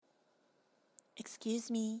Excuse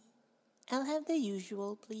me. I'll have the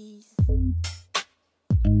usual, please.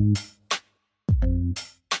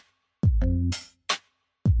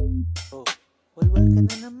 Oh, walwal ka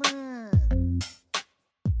na naman.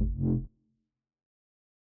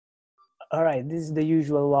 All right, this is the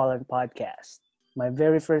usual Wallen podcast. My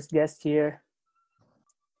very first guest here,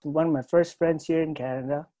 one of my first friends here in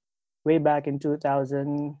Canada, way back in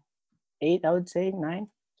 2008, I would say, 9.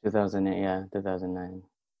 2008, yeah, 2009.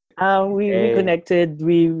 We Hey. connected,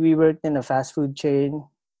 we worked in a fast food chain,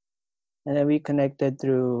 and then we connected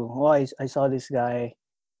through, I saw this guy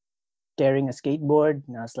carrying a skateboard,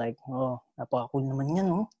 and I was like, napaka-cool naman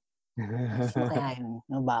yan, oh. Sino kaya yun?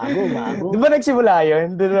 Bago. Di ba nagsimula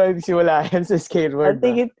yun? Di ba nagsimula yun sa I skateboard ba?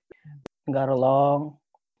 think it got along,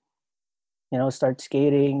 start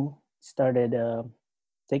skating, started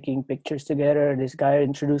taking pictures together. This guy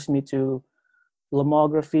introduced me to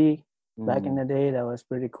lomography back in the day. That was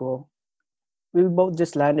pretty cool. We both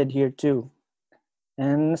just landed here too.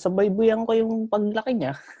 And sabaybuyan ko yung paglaki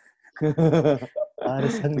niya.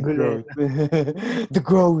 Paris The growth. The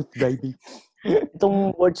growth, baby.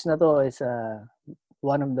 Itong words na to is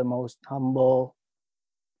one of the most humble,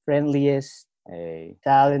 friendliest,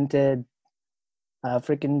 talented,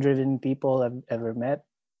 freaking driven people I've ever met.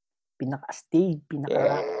 Pinaka-astig,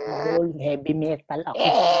 pinaka-rock and roll, heavy metal ako.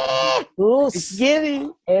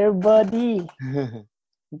 Everybody. I'm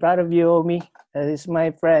proud of you, homie. This is my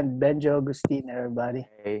friend, Benjo Agustin, everybody.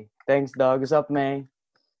 Hey, thanks, dog. What's up, man?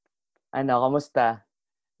 Ano, kamusta?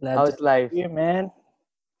 Glad How's to life? be here, man.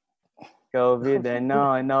 COVID,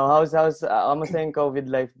 no. How's kamusta yung COVID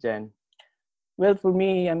life, Jen? Well, for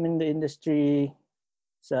me, I'm in the industry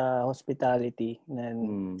sa hospitality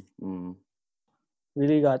and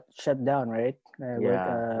really got shut down, right? I work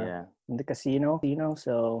in the casino,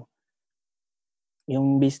 so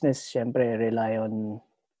yung business, syempre, rely on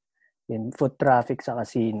in foot traffic sa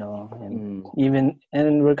casino, and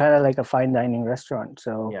we're kind of like a fine dining restaurant,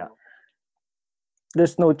 so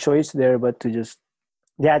there's no choice there but they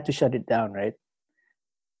had to shut it down, right?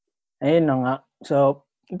 Ayun na nga. So,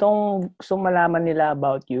 itong gusto malaman nila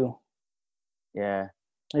about you. Yeah.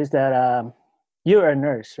 Is that you're a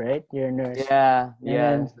nurse, right? You're a nurse.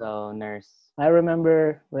 Yeah, so nurse. I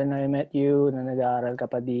remember when I met you na nag-aaral ka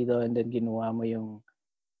pa dito and then ginawa mo yung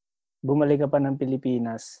bumalik ka pa ng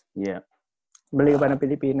Pilipinas. Yeah. Bumalik ka pa ng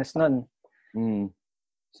Pilipinas nun.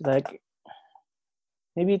 It's like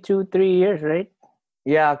maybe 2-3 years, right?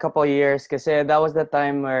 Yeah, a couple years. Kasi that was the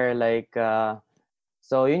time where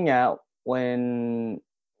so yun nga, when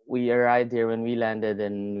we arrived here, when we landed,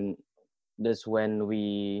 and that's when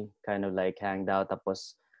we kind of like hanged out.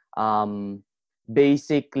 Tapos,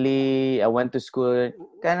 basically, I went to school,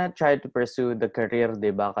 kind of tried to pursue the career,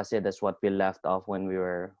 diba? Kasi that's what we left off when we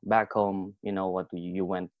were back home, what you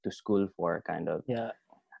went to school for, kind of. Yeah.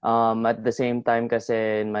 At the same time,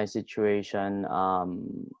 kasi in my situation,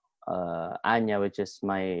 Anya, which is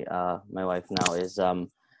my wife now, is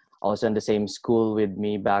also in the same school with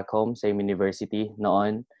me back home, same university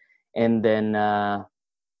noon. And then, I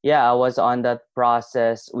was on that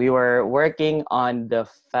process. We were working on the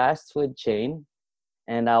fast food chain,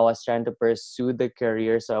 and I was trying to pursue the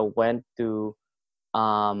career. So I went to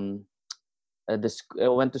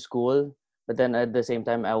school, but then at the same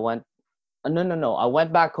time I went. No. I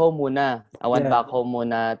went back home muna.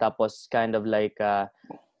 Tapos kind of like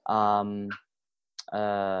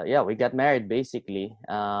we got married basically.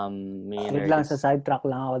 Wait lang, sa sidetrack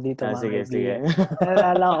lang ako dito. Sige.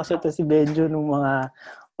 Naalala ko kasi si Benjo nung mga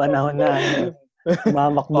panahon na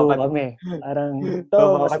mamakbo kami. Parang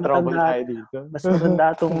mas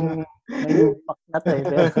matanda itong mayupak na to eh.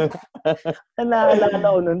 Pero naalala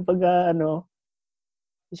ko nun pag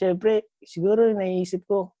siyempre, siguro naisip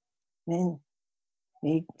ko,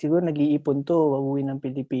 siguro nag-iipon to, uuwi ng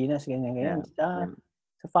Pilipinas, ganyan. Sa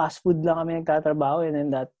fast food lang kami nagtatrabaho, and then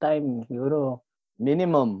that time, siguro,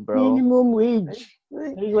 minimum, bro. Minimum wage.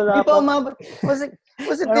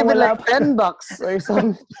 Was it even like $10 or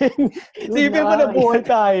something? Sipin mo na buhay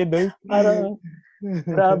tayo doon. Parang,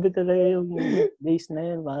 grabe talaga yung days na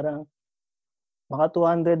yun. Parang, maka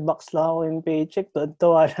 $200 lang ako yung paycheck.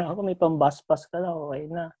 Tuwa na ako, may pambaspas ka lang, okay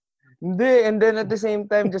na. Hindi, and then at the same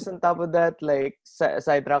time, just on top of that, like,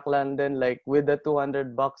 sidetrack lang din, like, with the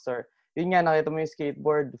 $200 or, yun nga, nakita mo yung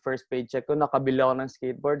skateboard, first paycheck ko, nakabili ako ng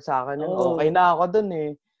skateboard sa akin yun. Okay na ako dun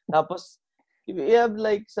eh. Tapos, we have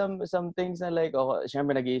like some things na like,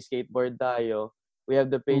 syempre nag-i-skateboard tayo. We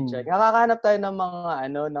have the paycheck. Nakakahanap tayo ng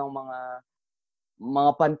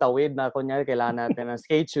mga pantawid na kunyari kailangan natin ng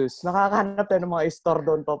skate shoes. Nakakahanap tayo ng mga store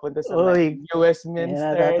doon papunta sa US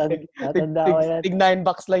Minster. Tatanda ko yan. Tig $9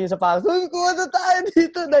 lang yung sapatos. Uy, kuha na tayo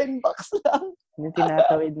dito, $9 lang. Yung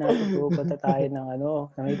tinatawid natin, pupunta tayo ng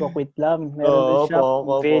na may Coquitlam. Meron doon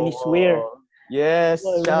shop, Venice Wear. Yes,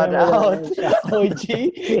 shout out. OG,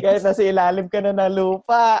 kahit nasa ilalim ka na ng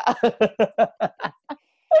lupa.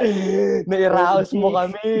 Na-arouse mo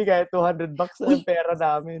kami kahit $200 na yung pera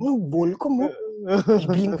namin. Ball ko mo.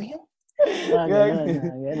 Ibling ko yan.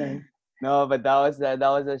 Ganun. No, but that was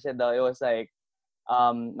the shit though. It was like,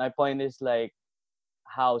 my point is like,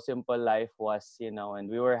 how simple life was, and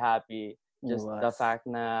we were happy. Just the fact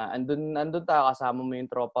na andun tayo, kasama mo yung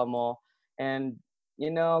tropa mo. And,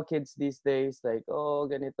 kids these days, like, oh,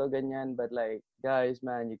 ganito, ganyan. But like, guys,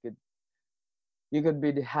 man, you could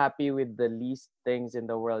be happy with the least things in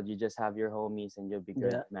the world. You just have your homies and you'll be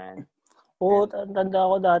good, man. Oo, tanda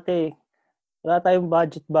ko dati. Wala tayong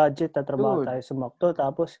budget. Tatrabaho tayo sa McDo.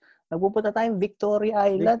 Tapos, nagpupunta tayong Victoria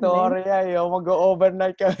Island. Victoria,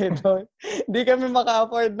 mag-overnight kami doon. Hindi kami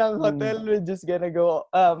maka-afford ng hotel. We're just gonna go.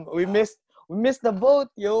 We missed the boat,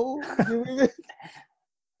 yo.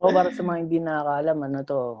 Para sa mga hindi nakakaalam,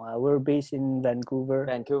 we're based in Vancouver.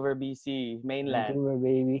 Vancouver, BC. Mainland. Vancouver,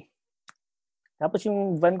 baby. Tapos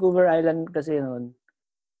yung Vancouver Island kasi noon,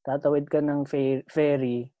 tatawid ka ng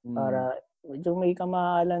ferry para medyo may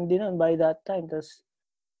kamahalan din noon by that time. Tapos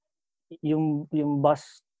yung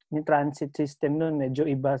bus, yung transit system noon, medyo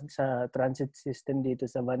iba sa transit system dito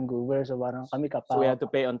sa Vancouver. So parang kami So we have to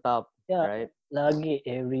pay on top, right? Lagi,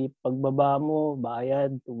 every pagbaba mo,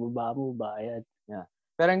 bayad. Pagbaba mo, bayad. Yeah.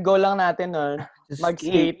 Pero ang goal lang natin nun,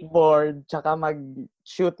 mag-skateboard, tsaka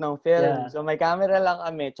mag-shoot ng film. Yeah. So may camera lang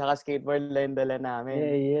kami, tsaka skateboard lang dala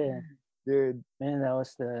namin. Yeah. Dude. Man,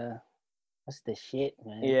 that's the shit,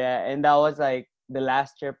 man. Yeah, and that was like, the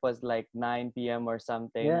last trip was like 9 p.m. or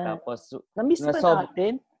something. Yeah. Tapos, na-miss ba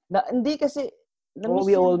natin? Hindi kasi,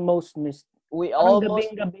 we almost missed.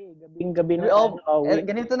 Gabing-gabi na.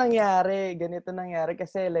 Ganito nangyari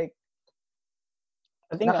kasi like,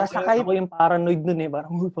 I think ako yung paranoid nun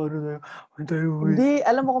parang, Hindi,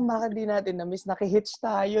 alam mo kung bakit di natin na-miss. Naki-hitch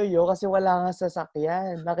tayo, kasi wala nga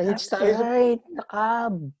sasakyan. Naki-hitch tayo. Right,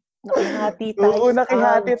 nakahati tayo. Oo,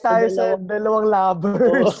 nakihati tayo sa dalawang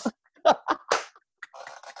lovers.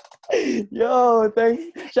 Yo,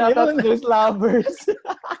 thanks. Shout out to those lovers.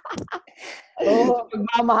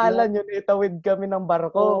 Pagmamahalan yun, itawid kami ng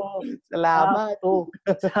barko. Salamat.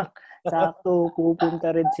 Sakto, pupunta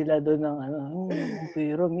rin sila doon ng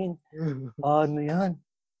pero ano yan?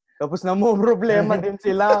 Tapos na mo problema din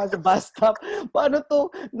sila sa bus stop. Paano to?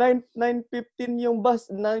 9:15 yung bus,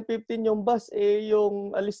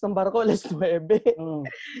 yung alis ng barko, alis 9.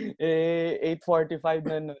 8:45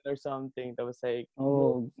 na nun or something. Tapos like,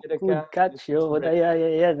 good catch, yo. But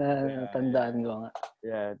yan, tandaan ko nga.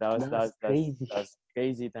 Yeah, that was crazy. That was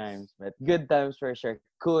crazy times. But good times for sure.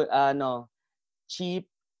 Cool, cheap,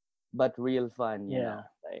 but real fun, you know.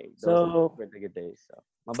 Like, those were the good days. So,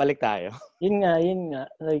 mabalik tayo. Yun nga.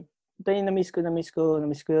 Like, ito yung na-miss ko yun.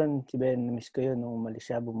 Si Ben, na-miss ko yun nung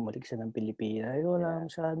bumalik siya ng Pilipinas. Ay, wala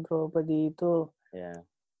masyadong tropa dito. Yeah.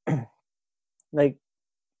 Like,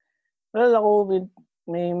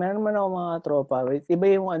 meron man ako mga tropa. Iba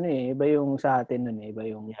yung iba yung sa atin nun iba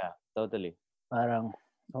yung... Yeah, totally. Parang,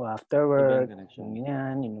 after work,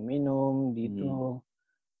 ganyan, inom-inom, dito.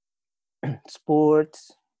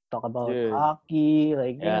 Sports, talk about hockey,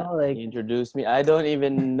 like, he introduced me. I don't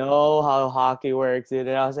even know how hockey works. And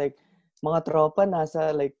I was like, mga tropa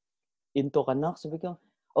nasa like into Canucks. Sabi ko,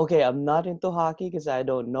 okay, I'm not into hockey because I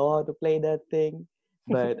don't know how to play that thing.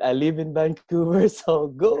 But I live in Vancouver,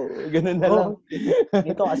 so go. Ganun na lang.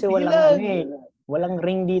 Dito kasi walang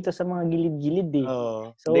ring dito sa mga gilid-gilid eh.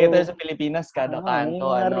 So, dito sa Pilipinas, kada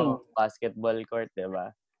kanto, basketball court,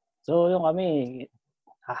 diba? So, yung kami,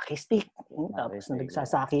 hockey stick. Tapos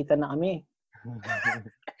nagsasakitan na kami.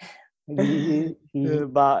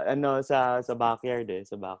 Sa backyard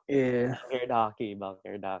sa backyard. Yeah. Backyard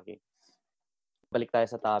hockey. Balik tayo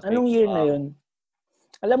sa topic. Anong year na yun?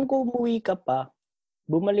 Alam ko bumalik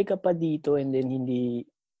ka pa dito and then hindi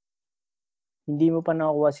mo pa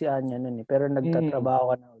nakuha si Anya nun pero nagtatrabaho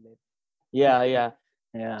ka na ulit. Yeah.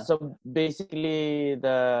 So basically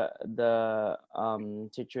the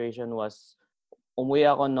situation was umuwi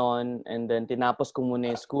ako noon and then tinapos ko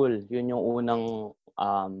muna yung school. Yun yung unang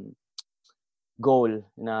goal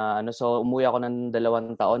na so umuwi ako ng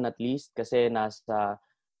 2 taon at least kasi nasa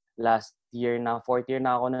fourth year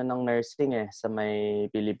na ako ng nursing sa may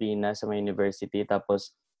Pilipinas, sa may university.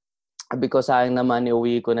 Tapos sabi ko sayang naman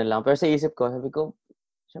iuwi ko na lang. Pero sa isip ko, sabi ko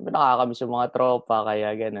syempre nakakamiss yung mga tropa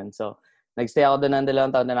kaya ganun. So nagstay ako doon ng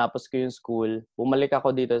 2 taon, tinapos ko yung school. Bumalik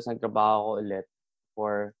ako dito, nagtrabaho ako ulit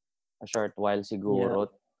for a short while siguro.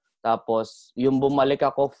 Yeah. Tapos, yung bumalik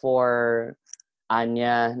ako for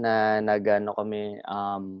Anya na nagano kami,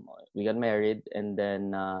 we got married and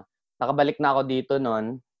then nakabalik na ako dito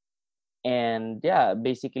noon. And yeah,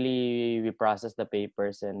 basically we processed the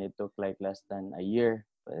papers and it took like less than a year,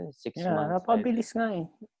 6 months. Napabilis nga eh.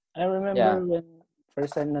 I remember when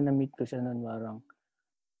first time na na-meet ko siya noon, parang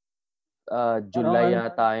July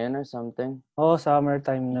yata yun or something.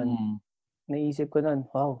 Summertime noon. Naisip ko noon,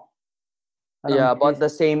 wow. About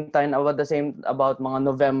mga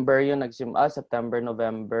November yun, September,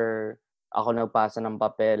 November, ako nagpasa ng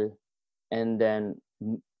papel. And then,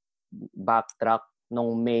 backtrack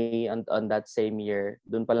nung May on that same year,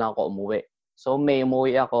 dun pa lang ako umuwi. So, May,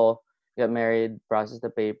 umuwi ako, got married, processed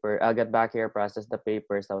the paper, got back here, processed the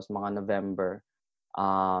papers, tapos mga November,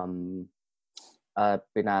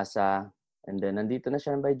 pinasa, and then nandito na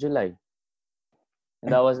siya by July.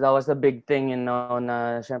 And that was the big thing, na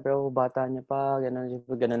syempre, bata niya pa,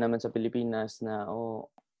 ganun naman sa Pilipinas na,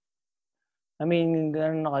 I mean,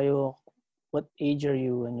 gano'n na kayo, what age are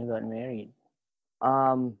you when you got married?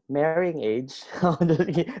 Marrying age.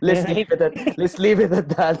 Let's leave it at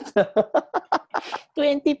that.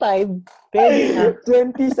 25. Pwede na.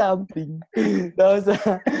 20-something.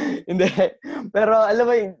 Hindi. Pero alam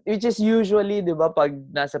mo, which is usually, di ba, pag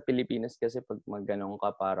nasa Pilipinas kasi pag magganong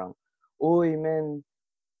ka, parang, uy, man,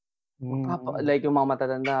 like yung mga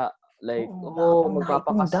matatanda, like,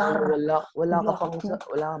 magpapakasal,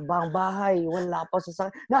 wala bang bahay, wala pa sa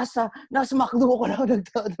nasa McDo ko lang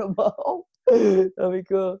nagtatrabaho. Sabi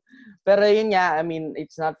ko. Pero yun nga, I mean,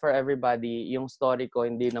 it's not for everybody. Yung story ko,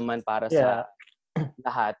 hindi naman para sa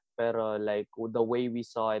lahat. Pero like, the way we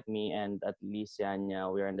saw it, me and at least Yanya,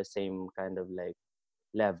 we're on the same kind of like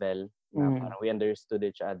level. Na parang we understood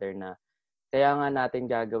each other na kaya nga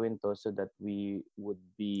natin gagawin to so that we would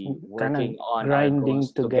be working on our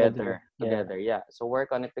goals together. Yeah. So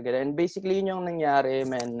work on it together. And basically, yun yung nangyari,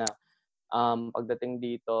 man, na pagdating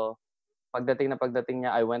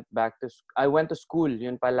niya, I went to school.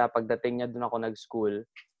 Yun pala, pagdating niya, dun ako nag-school.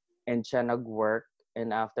 And siya nag-work.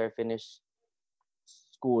 And after finish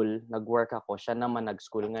school, nag-work ako. Siya naman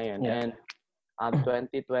nag-school ngayon. Yeah. And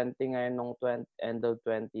 2020 ngayon, nung end of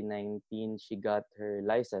 2019, she got her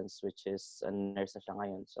license, which is a nurse na siya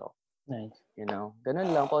ngayon. So, nice. Ganun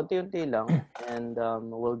lang, konti-unti lang. And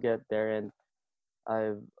we'll get there. And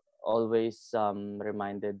I've always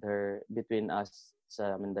reminded her between us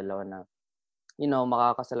sa amin dalawa na,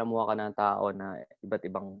 makakasalamuha ka ng tao na iba't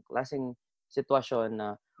ibang klaseng sitwasyon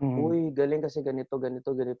na, uy, galing kasi ganito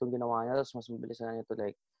ginawa niya. Tapos mas mabilis na nito.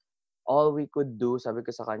 Like, all we could do, sabi ko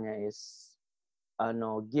sa kanya is,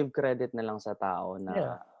 give credit na lang sa tao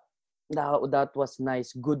na that was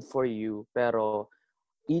nice, good for you, pero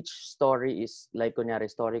each story is like, kunyari,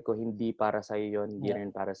 story ko hindi para sa iyo yun, hindi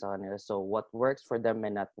rin para sa kanila. So what works for them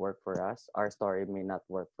may not work for us. Our story may not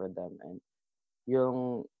work for them. And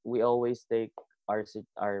we always take our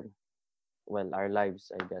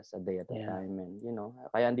lives, I guess, a day at a time. And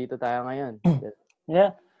kaya andito tayo ngayon.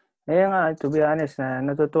 Yeah. Kaya nga, to be honest,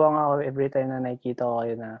 natutuwa nga ako every time na nakikita ko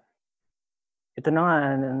kayo na ito na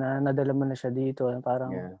nga, nadala mo na siya dito. Parang,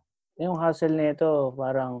 yung hustle nito,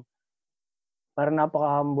 parang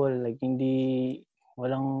napaka-humble. Like,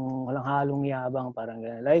 walang halong yabang. Parang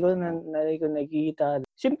gano'n. Like ko nakikita.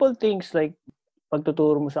 Simple things like,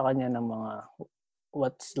 pagtuturo mo sa kanya ng mga,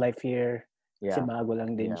 what's life here. Kasi bago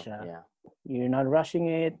lang din siya. Yeah. You're not rushing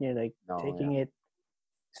it. You're like, taking it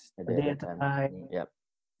a day at a time. Yep.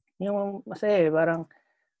 Yung masaya, parang,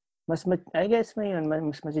 I guess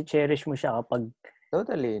mas cherish mo siya kapag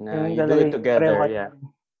totally na you do it together,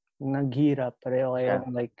 naghirap, pareho kayo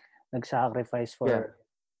like nag-sacrifice for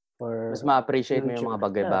mas ma-appreciate mo yung mga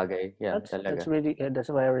bagay-bagay. Talaga. That's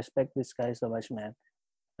why I respect this guy so much, man.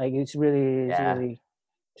 Like it's really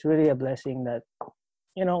a blessing that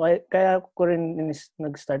kaya ko rin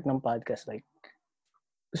nag-start ng podcast, like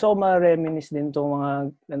gusto ko ma-reminisce din tong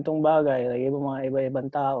mga gantong bagay, like mga iba-ibang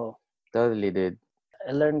tao. Totally, dude.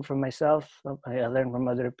 I learned from myself. I learned from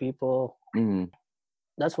other people. Mm-hmm.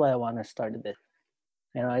 That's why I want to start it.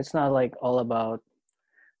 It's not like all about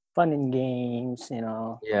fun and games,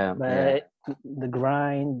 but the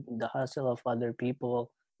grind, the hustle of other people.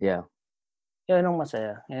 Yeah. Yan ang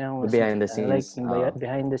masaya. Yan ang behind the scenes. Like,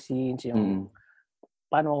 behind the scenes, yung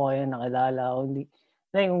paano ko kayo nakilala.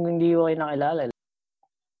 Kung hindi ko kayo nakilala,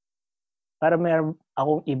 para meron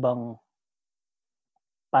akong ibang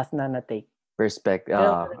path na take. Perspective.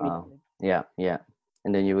 Yeah.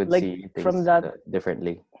 And then you would like, see things from that,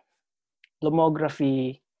 differently.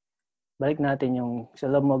 Lomography, balik natin yung sa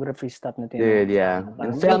lomography stuff natin. Dude, yeah.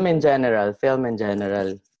 And film in general.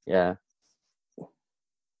 Yeah.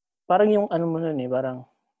 Parang yung mo nun parang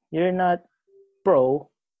you're not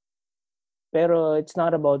pro, Pero it's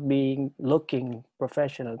not about looking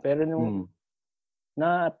professional. Pero nung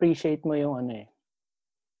na-appreciate mo yung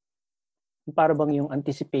para bang yung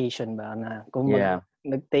anticipation ba na kung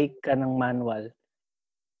nag-take ka ng manual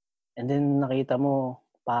and then nakita mo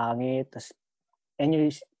pangit and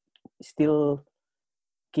you still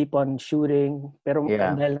keep on shooting pero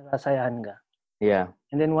dahil nakasayahan ka. Yeah.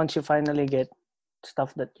 And then once you finally get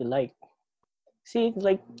stuff that you like. See,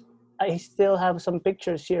 like I still have some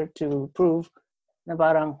pictures here to prove na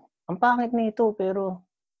parang ang pangit nito pero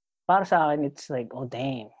para sa akin it's like, oh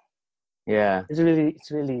damn. Yeah. It's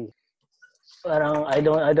really parang I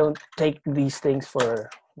don't take these things for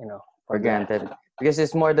granted. Because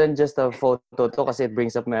it's more than just a photo to kasi it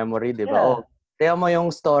brings up memory, di ba? Yeah. Oh, kaya mo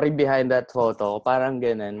yung story behind that photo. Parang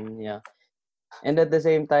ganun. Yeah. And at the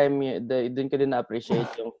same time, dun ko din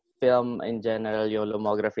na-appreciate yung film in general, yung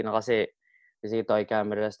lomography na kasi toy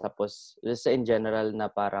cameras, tapos just in general na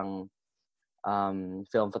parang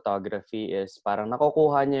film photography is parang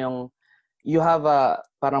nakukuha niya yung you have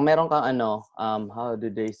parang meron kang how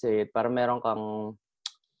do they say it? Parang meron kang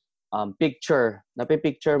picture.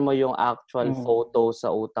 Napipicture mo yung actual photo sa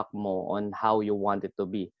utak mo on how you want it to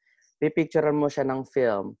be. Pipicturean mo siya ng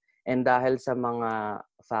film and dahil sa mga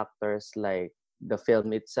factors like the film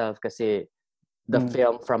itself kasi the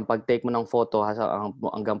film from pag-take mo ng photo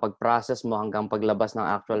hanggang pag-process mo hanggang paglabas ng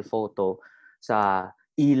actual photo sa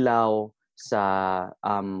ilaw sa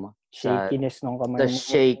shakiness ng kamay mo.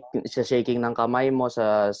 Sa shaking ng kamay mo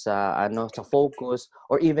sa focus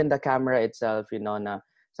or even the camera itself, na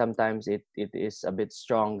sometimes it is a bit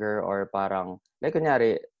stronger or parang like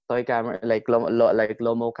kunyari toy camera like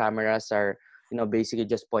Lomo cameras are basically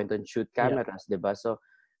just point and shoot cameras, diba? So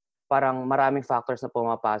parang maraming factors na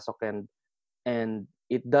pumapasok and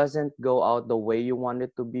it doesn't go out the way you want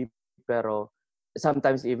it to be pero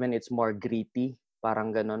sometimes even it's more gritty,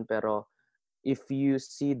 parang ganun. Pero if you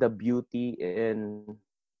see the beauty in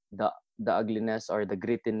the ugliness or the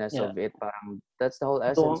grittiness of it, parang that's the whole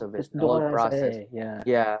essence of it, the whole process.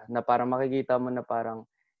 Na parang makikita mo na parang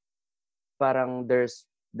there's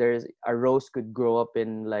a rose could grow up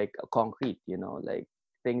in like a concrete, like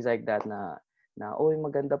things like that na oy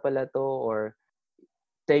maganda pala to, or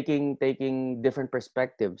taking different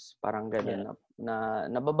perspectives, parang ganun na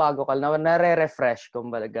nababago ka, na nare-refresh,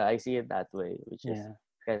 kumbaga. I see it that way, which is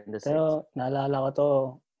kind of sick. Pero naalala ko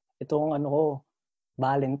to, itong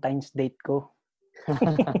Valentine's date ko.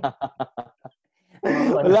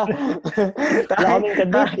 Wala kaming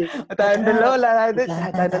kadate. Tayong dalawa.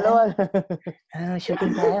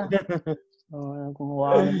 Shooting tayo.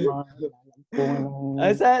 Kumuha ng mga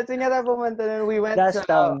sige na pumunta nun. We went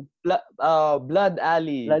Gastown. sa Blood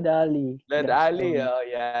Alley. Blood Alley. Oh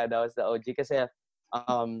yeah, that was the OG. Kasi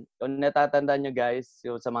kung natatandaan nyo guys,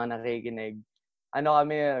 yung sa mga nakikinig,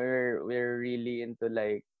 kami, we're really into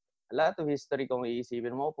like a lot of history. Kung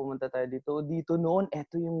iisipin mo, pumunta tayo dito noon,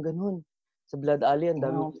 eto yung ganun. Sa Blood Alley, ang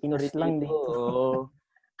dami Pinas lang dito.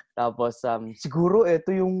 Tapos, siguro,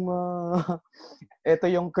 ito yung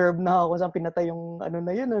curve na ako saan pinatay yung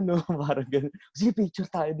na yun, parang ganun. Sige,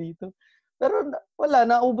 picture tayo dito. Pero, wala,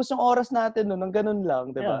 naubos yung oras natin, ng ganun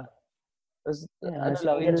lang, diba? Tapos,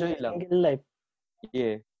 enjoy lang. Single life.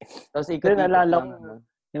 Yeah. Tapos, ikot-ikot lang.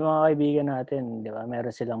 Yung mga kaibigan natin, di ba,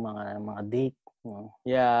 meron silang mga date.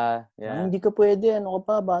 Yeah. Hindi ka pwede, ka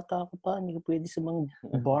pa, bata ka pa, hindi ka pwede sa mga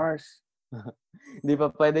bars. Hindi pa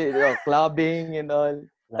pwede, clubbing and all.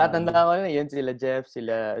 Tatandaan ko na, yun sila Jeff,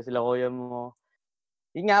 sila kuya mo.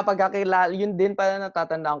 Yun nga, pagkakilala, yun din pala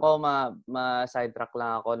natatandaan ko, ma-sidetrack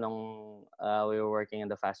lang ako nung we were working in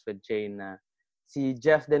the fast food chain na si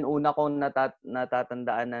Jeff din, una kong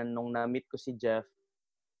natatandaan na nung na-meet ko si Jeff,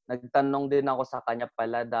 nagtanong din ako sa kanya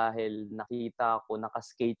pala dahil nakita ko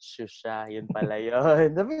naka-skate shoes siya. Yun pala yun.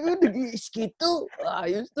 Sabi ko, nag-skate to.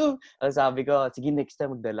 Ayos to. Sabi ko, sige, next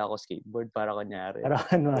time magdala ako skateboard para kunyari. Para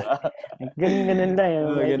ganun lang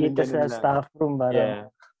yun. Nakikita sa staff room.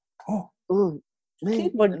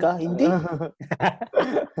 Skateboard ka? Hindi.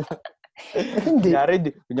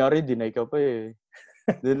 Kunyari, dinay ka pa eh.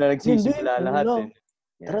 Doon na nagsisimula lahat.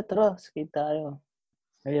 Tara, skate tayo.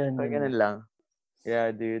 Ayun. Ganun lang.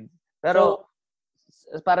 Yeah, dude. Pero,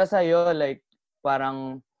 para sa'yo, like,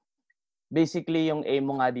 parang, basically, yung aim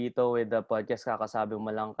mo nga dito with the podcast, kakasabi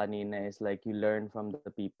mo lang kanina, is like, you learn from the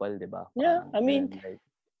people, di ba? Yeah, I mean, like,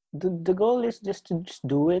 the goal is just to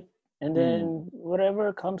do it, and then,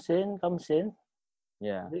 whatever comes in.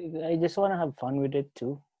 Yeah. I just wanna have fun with it,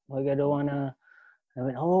 too. Like, I don't wanna,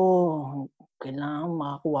 kailangan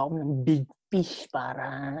makakuha ko ng big fish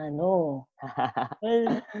para Well,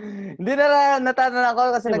 hindi natatandaan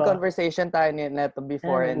ko kasi diba? Nag-conversation tayo neto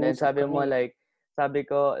before and then sabi mo like sabi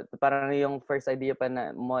ko, parang yung first idea pa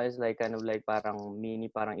na mo is like kind of like parang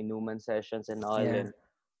parang inuman sessions and all. Yeah.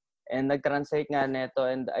 And nag-translate nga neto,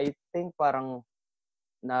 and I think parang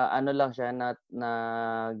na ano lang siya,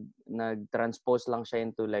 nag-transpose lang siya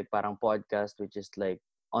into like parang podcast, which is like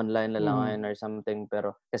online na lang ngayon or something.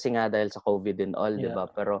 Pero kasi nga dahil sa COVID and all, di ba?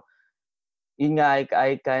 Pero yun nga,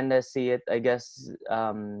 I kind of see it, I guess,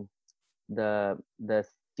 the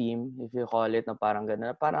theme, if you call it, na parang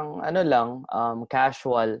gano'n. Parang ano lang,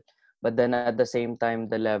 casual, but then at the same time,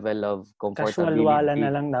 the level of comfortability. Casual-wala na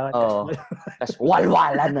lang dapat.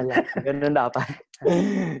 Casual-wala na lang. Ganun dapat.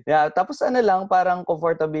 Yeah, tapos ano lang, parang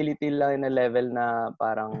comfortability lang na level na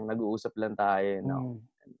parang nag-uusap lang tayo, you know?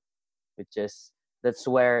 Which is, that's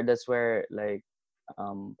where like,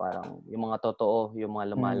 parang yung mga totoo, yung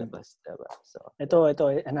mga lumalabas, diba? So, ito,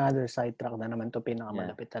 another sidetrack na naman to,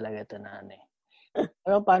 pinakamalapit talaga ito na ano eh.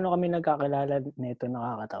 Pero paano kami nagkakilala nito,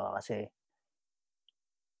 nakakatawa kasi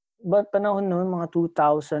panahon noon, mga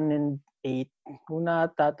 2008, kung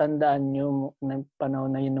natatandaan nyo,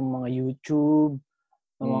 panahon na yun ng mga YouTube,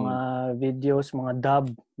 ng mga videos, mga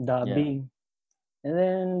dubbing. And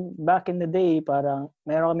then, back in the day, parang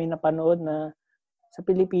meron kami napanood na sa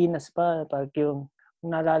Pilipinas pa, parang kung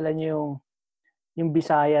naalala nyo yung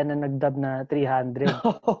Bisaya na nag-dub na 300.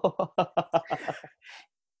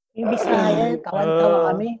 Yung Bisaya,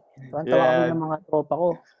 tawan-tawa kami. Tawan-tawa kami ng mga tropa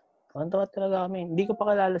ko. Tawan-tawa talaga kami. Hindi ko pa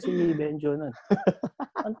kilala si Benjo nun.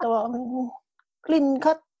 Tawan-tawa kami. Clean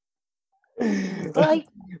cut. Ay,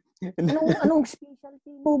 anong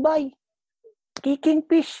specialty mo, bay? Kicking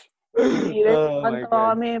fish.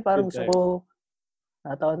 Tawan-tawa kami. Parang gusto ko.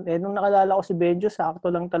 Nung nakalala ko si Benjo, sakto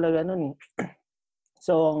lang talaga nun eh.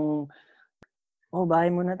 So,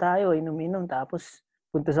 bahay muna tayo, inom-inom. Tapos,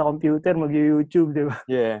 punta sa computer, mag-YouTube, di ba?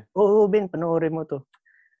 Yeah. Oo, Ben, panoorin mo to.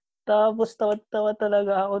 Tapos, tawa-tawa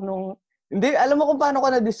talaga ako nung... Hindi, alam mo kung paano ko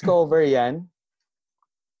na-discover yan?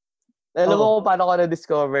 Alam mo kung paano ko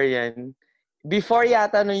na-discover yan? Before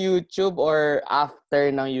yata ng YouTube or after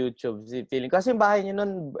ng YouTube? Feeling. Kasi yung bahay niyo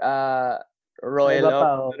nun, Royal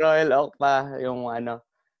Oak pa, yung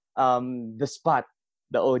the spot,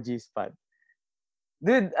 the OG spot.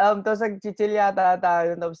 Dude, tapos nag-chill yata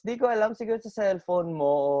tayo. Tapos di ko alam, siguro sa cellphone mo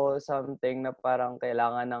o something na parang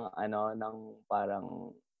kailangan ng parang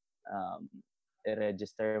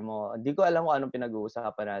i-register mo. Di ko alam kung anong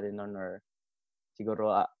pinag-uusapan natin nun or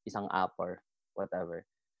siguro isang app or whatever.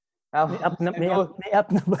 May app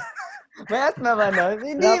na ba? May app na ba nun?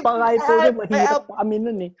 Hindi. Wala pa kahit po rin, mahirap pa kami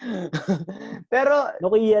nun eh. Pero,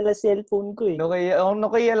 Nokia la cellphone ko eh.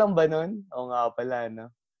 Nokia lang ba nun? Oo nga pala, no?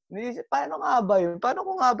 Paano nga ba yun? Paano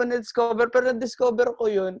ko nga ba na-discover? Pero na-discover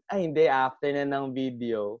ko yun, hindi, after na ng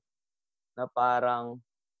video, na parang,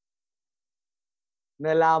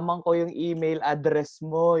 nalaman ko yung email address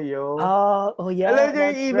mo, yo. Oh, yeah. Alam niyo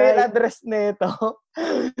yung email address nito?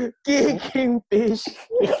 Kicking Fish.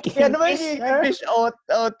 Yan naman yung Kicking Fish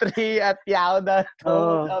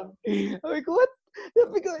 03@yahoo.com. Sabi ko, what?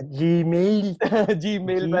 Gmail.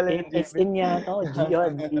 Gmail pala. GMSN yata.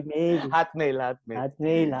 Gmail. Hotmail.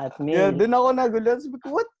 Yeah, doon ako nagulat. Sabi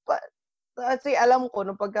ko, what pa? Kasi alam ko,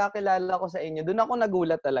 nung pagkakilala ko sa inyo, doon ako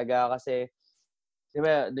nagulat talaga kasi,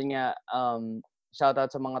 diba, doon nga,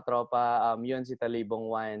 shoutout sa mga tropa, yun si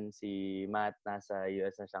Talibong Juan, si Matt, nasa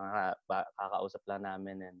US na siya, kakausap lang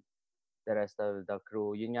namin, and the rest of the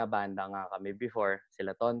crew, yun nga, banda nga kami before,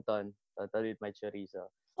 sila Tonton with my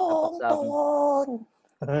chorizo. Tonton!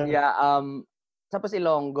 Yeah, tapos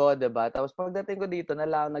Ilonggo, diba? Tapos pagdating ko dito,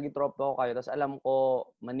 naging tropa ko kayo, tapos alam ko,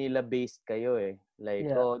 Manila-based kayo eh.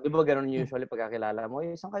 Like, di ba ganun usually pagkakilala mo,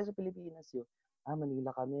 isang kayo sa Pilipinas yun.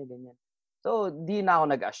 Manila kami, ganyan. So, di na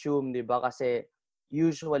ako nag-assume, di ba? Kasi,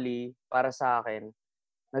 usually, para sa akin,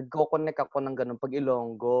 nagko-connect ako ng ganun pag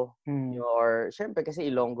Ilonggo. Or, syempre, kasi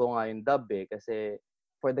Ilonggo nga yung dub eh. Kasi,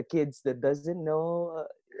 for the kids that doesn't know,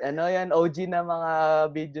 yan, OG na mga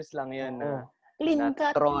videos lang yun. Na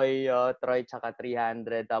Troy tsaka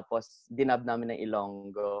 300. Tapos, dinab namin ng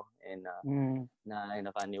Ilonggo. In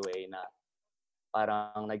a funny way na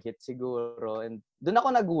parang nag-hit siguro. And doon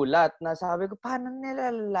ako nagulat na sabi ko, paano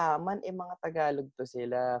nila lalaman mga Tagalog to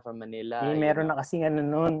sila from Manila? Meron na kasing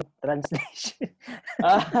noon, translation.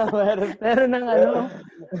 Meron ng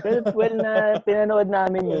well na pinanood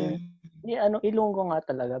namin yun. Ilonggo nga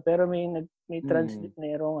talaga. Pero may translate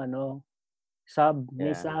na yung sub.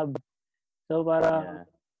 May sub. So parang,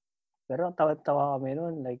 pero tawa-tawa kami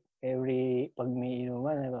noon. Like, pag may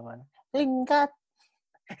inuman, tingkat!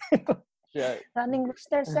 Running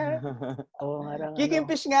rooster, sir. Kicking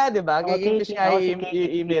Fish nga, di ba? Kicking Fish nga yung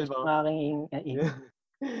email mo.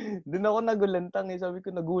 Doon ako nagulantang eh. Sabi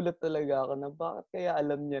ko, nagulat talaga ako na bakit kaya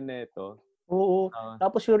alam niya neto. Oo.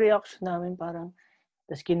 Tapos yung reaction namin parang,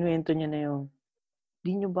 tapos kinuwento niya na yung,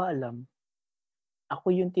 di nyo ba alam,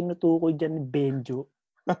 ako yung tinutukoy dyan ni Benjo.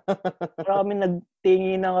 Parang kami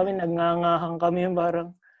nagtingin na kami, nagngangahan kami,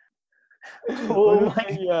 parang, oh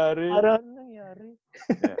my, parang ano nangyari?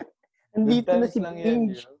 Yeah. Nandito na si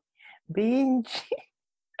Benj. Benj.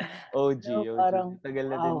 OG. Parang, tagal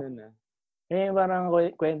na din nun parang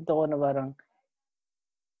kwento ko na parang,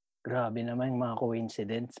 grabe naman yung mga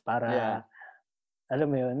coincidence para, alam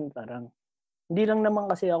mo yun, parang, hindi lang naman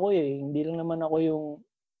kasi ako hindi lang naman ako yung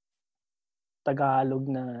Tagalog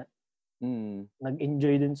na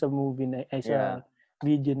nag-enjoy dun sa movie na, sa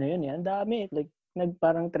video na yun. Ang dami. Like,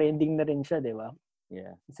 parang trending na rin siya, di ba?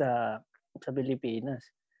 Yeah. Sa Pilipinas.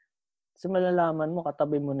 So, malalaman mo,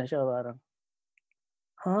 katabi mo na siya, parang,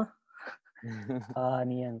 huh?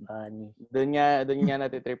 Funny yan, funny. Doon nga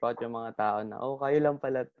natitrip out yung mga tao na, kayo lang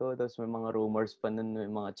pala to. Tapos may mga rumors pa nun, may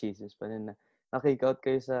mga chismes pa nun na, na-kick out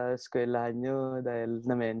kayo sa eskwelahan nyo dahil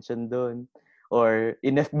na-mention doon. Or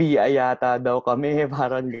in FBI yata daw kami,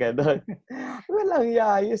 parang gano'n. Walang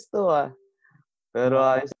yayos to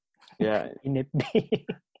Pero yeah. In FBI.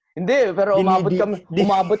 Hindi, pero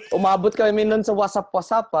umabot kami nun sa WhatsApp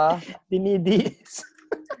Dinidis.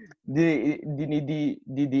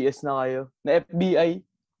 DDS na kayo. Na FBI.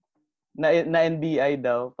 Na NBI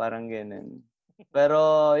daw, parang gano'n.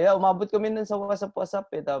 Pero umabot kami nun sa WhatsApp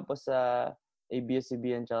Tapos sa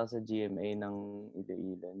ABS-CBN tsaka sa GMA ng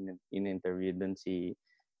Iloilo. In-interview dun si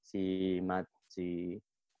Matt, si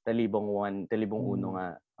Talibong 1, Talibong 1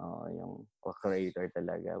 nga. Yung co-creator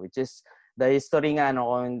talaga. Which is, the history nga,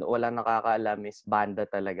 kung wala nakakaalam, is banda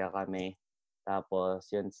talaga kami. Tapos,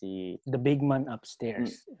 yun si... The Big Man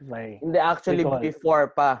Upstairs. Hindi, actually,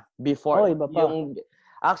 before pa. Before. Iba pa.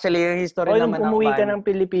 Actually, yung history naman ng banda. Umuwi ka ng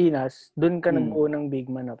Pilipinas, dun ka nagbuo ng Big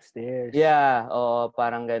Man Upstairs. Yeah,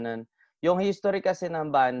 parang ganun. Yung history kasi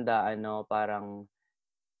ng banda, parang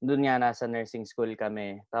doon nga nasa nursing school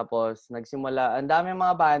kami. Tapos nagsimula, ang dami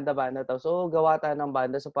mga banda. Tapos gawa tayo ng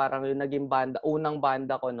banda. So parang yung naging banda, unang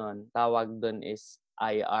banda ko noon, tawag doon is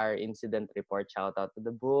IR, Incident Report. Shout out to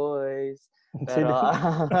the boys. Pero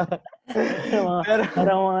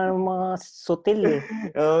parang mga sutil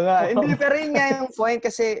Oo nga. Hindi, pero yun nga yung point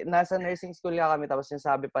kasi nasa nursing school nga kami. Tapos yung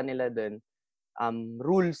sabi pa nila doon,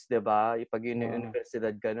 rules, 'di ba? Pag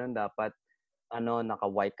universidad ka nun, dapat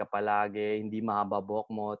naka-white ka palagi, hindi mahaba buhok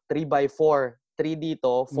mo. 3x4, 3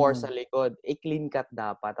 dito, 4 sa likod. Clean cut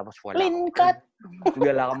dapat. Tapos clean cut.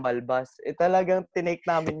 Wala kang balbas. Talagang tinake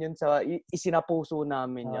namin yun isinapuso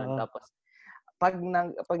namin yun. Tapos pag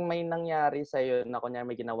may nangyari sa iyo na kunya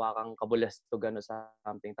may ginawa kang kabulastugan o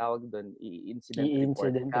something, tawag doon incident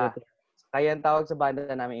report. Kaya ang tawag sa banda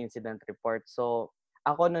namin incident report. So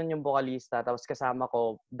ako nun yung vocalista, tapos kasama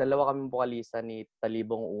ko, dalawa kaming vocalista ni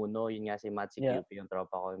Talibong 1, yun nga si Matt, si QP, yung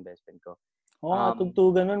tropa ko, yung best friend ko.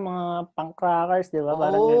 Tugtugan nun, mga punk-crackers, di ba?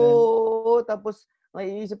 Parang ganun. Tapos,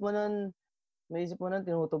 may isip mo nun,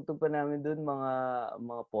 tinutugtog pa namin dun, mga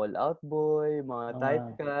Fall Out Boy, mga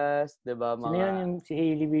Typecast, di ba? Sino yan, yung si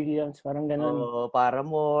Hayley Williams, parang ganun.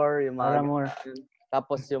 Paramore, yung mga Paramore.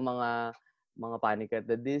 Tapos yung mga Panic at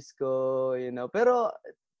the Disco, Pero,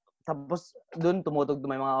 tapos, doon tumutugtog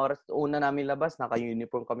may mga oras. Una namin labas,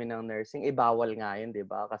 naka-uniform kami ng nursing. Bawal nga yun, di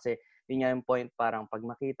ba? Kasi, yun nga yung point, parang pag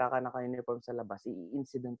makita ka naka-uniform sa labas,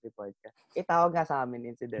 i-incident report ka. Tawag nga sa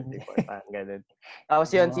amin, incident report. Parang ganun.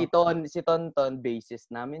 Tapos yun, si Tonton,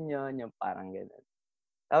 bassist namin yun, yung parang ganun.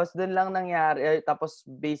 Tapos doon lang nangyari. Tapos,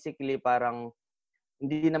 basically, parang,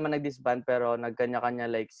 hindi naman nag-disband, pero nagkanya-kanya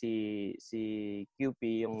like si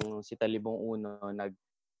QP, yung si Talibong 1,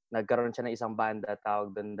 nagkaroon siya ng isang banda,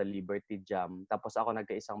 tawag doon The Liberty Jam. Tapos ako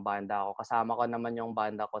nagka-isang banda ako. Kasama ko naman yung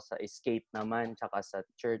banda ko sa Escape naman, tsaka sa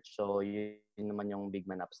church. So, yun naman yung Big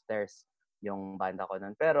Man Upstairs, yung banda ko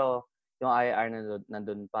nun. Pero, yung IR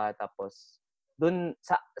nandun pa. Tapos, dun,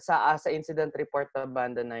 sa incident report na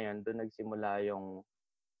banda na yun, dun nagsimula yung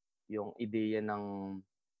ideya ng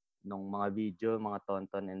mga video, mga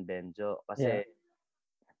Tonton and Benjo. Kasi,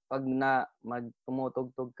 pag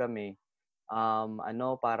tumutugtog kami,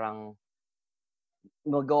 parang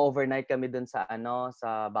mag-overnight kami dun sa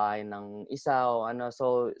sa bahay ng isa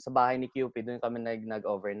so sa bahay ni QP dun kami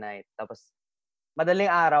nag-overnight. Tapos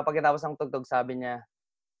madaling araw pagkatapos ng tugtog, sabi niya,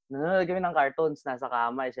 nanonood kami ng cartoons nasa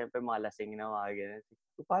kama, syempre mga lasing na mga ganun.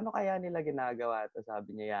 Paano kaya nila ginagawa to?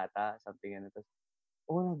 Sabi niya yata, something tapos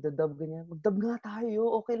nagdadub ganyan. Magdub nga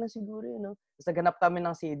tayo, okay lang siguro yun, Tapos naghanap kami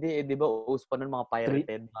ng CD, di ba uso pa nun mga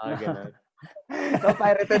pirated, mga ganun. So,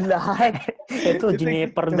 pirated lahat. Ito,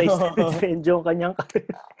 ginepardize na Benjo ang kanyang.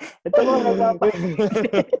 Ito mo,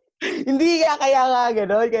 Hindi kaya nga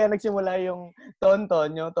gano'n. Kaya nagsimula yung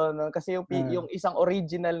Tonton. Kasi yung isang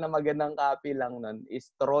original na magandang copy lang nun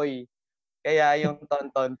is Troy. Kaya yung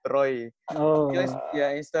Tonton, Troy. Yung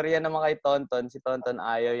istorya naman kay Tonton, si Tonton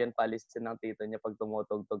ayaw yan palisin ng tito niya pag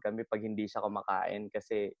tumutugtog kami pag hindi siya kumakain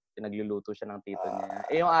kasi pinagluluto siya ng tito niya.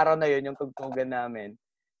 Yung araw na yun, yung tugtugan namin,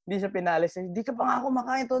 hindi siya pinalis. Hindi ka pa nga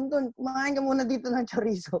kumakain, Tonton. Kumakain ka muna dito ng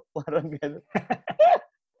chorizo. Parang gano'n.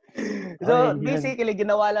 So, basically,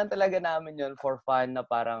 ginawa lang talaga namin yun for fun na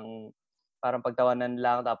parang pagtawanan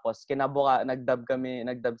lang. Tapos, nagdub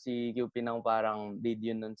si QP ng parang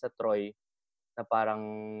video nun sa Troy na parang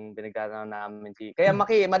pinagkataon namin Kaya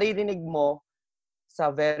maririnig mo sa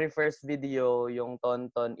very first video, yung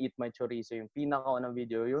Tonton Eat My Chorizo, yung pinakaunang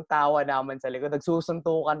video, yung tawa naman sa likod.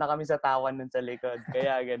 Nagsusuntukan na kami sa tawa nun sa likod.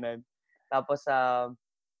 Kaya ganun. Tapos,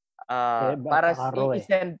 para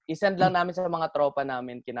isend lang namin sa mga tropa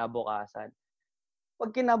namin kinabukasan.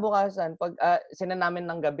 Pag sinend namin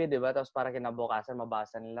ng gabi, 'di ba? Tapos para kinabukasan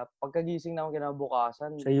mabasa nila. Pagkagising namin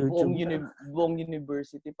kinabukasan, buong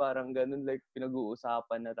university parang ganun, like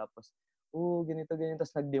pinag-uusapan na, tapos ganito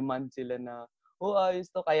tapos nag-demand sila na ayos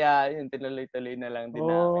to, kaya yun tinuloy-tuloy na lang din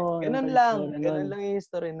namin. Ganun lang yung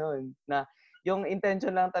history noon. Na yung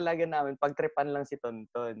intention lang talaga namin, pagtripan lang si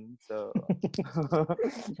Tonton. So,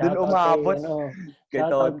 dun umabot.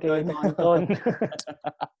 Shoutout kay Tonton.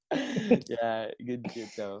 Yeah, good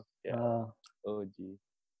shit though. Yeah. OG.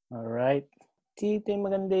 Alright. Ito yung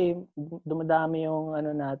maganda dumadami yung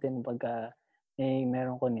natin pagka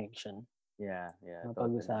merong connection. Yeah.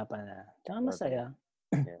 Mapag-usapan na. Tsaka masaya.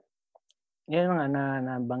 Yeah. Yan nga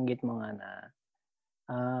nabanggit mo nga na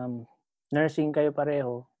nursing kayo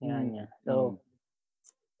pareho. Yan. So,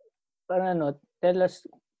 parang tell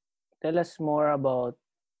us more about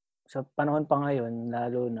sa panahon pa ngayon,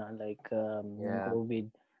 lalo na like yung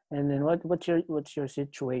COVID. And then what's your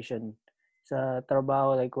situation sa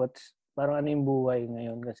trabaho, like parang ano yung buhay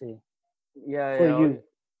ngayon kasi for you?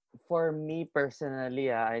 For me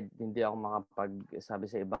personally, hindi ako makapagsabi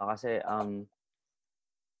sa iba kasi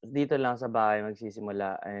dito lang sa bahay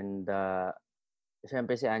magsisimula, and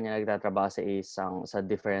siyempre si Anya nagtatrabaho sa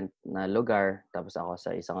different na lugar, tapos ako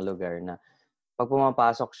sa isang lugar na pag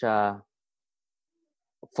pumapasok siya,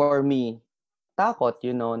 for me, takot,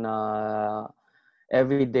 na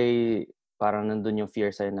every day parang nandun yung fear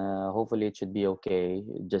sa'yo na hopefully it should be okay.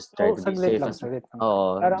 Just try to be safe. Saglit lang.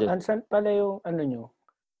 Parang saan pala yung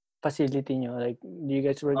facility nyo? Like, do you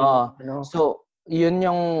guys work So, yun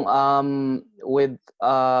yung with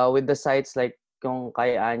the sites, like kung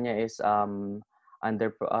kay Anya is under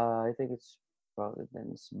I think it's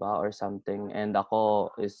Providence ba or something, and ako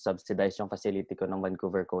is subsidized yung facility ko ng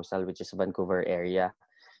Vancouver Coastal, which is Vancouver area.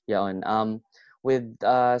 Yan. With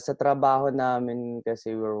sa trabaho namin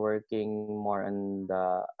kasi we're working more on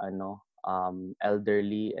the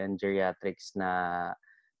elderly and geriatrics na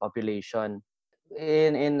population.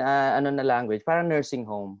 In na language, parang nursing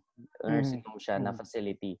home siya na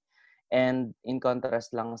facility. And in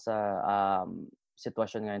contrast lang sa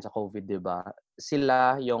sitwasyon ngayon sa COVID, 'di ba?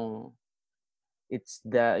 Sila yung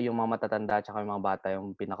mga matatanda at yung mga bata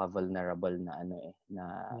yung pinaka-vulnerable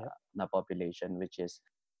na population, which is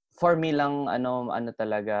for me lang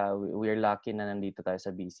talaga we're lucky na nandito tayo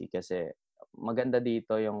sa BC kasi maganda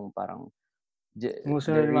dito yung parang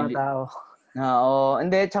musunod mga tao.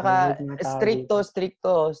 Hindi, tsaka stricto,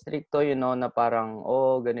 na parang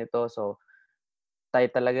ganito. So tayo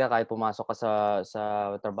talaga kahit pumasok ka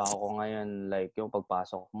sa trabaho ko ngayon, like yung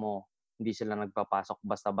pagpasok mo, hindi sila nagpapasok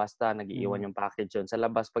basta-basta, nag-iiwan yung package yun. Sa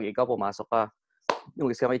labas, pag ikaw pumasok ka, yung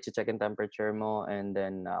isa may check in temperature mo, and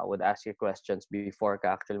then would ask you questions before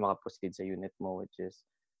ka actually makaproceed sa unit mo, which is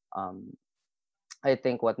I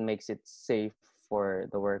think what makes it safe for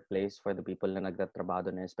the workplace, for the people na nagtatrabaho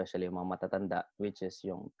doon, especially yung mga matatanda, which is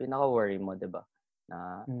yung pinaka-worry mo, diba?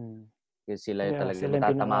 Na sila yung talaga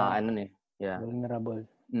matatamaan vulnerable.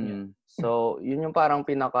 So, yun yung parang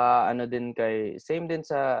pinaka din same din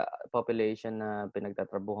sa population na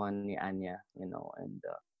pinagtatrabuhan ni Anya, and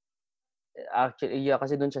actually,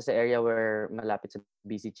 kasi doon siya sa area where malapit sa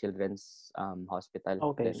BC Children's Hospital.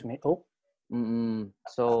 Okay,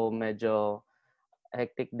 so medyo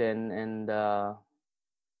hectic din, and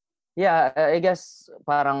I guess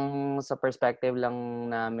parang sa perspective lang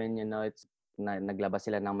namin, it's naglabas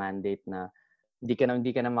sila ng mandate na hindi ka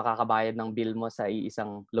na makakabayad ng bill mo sa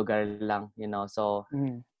isang lugar lang, So,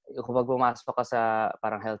 kapag pumasok ka sa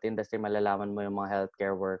parang health industry, malalaman mo yung mga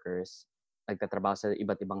healthcare workers nagtatrabaho sa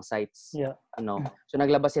iba't ibang sites. So,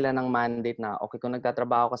 naglabas sila ng mandate na, okay, kung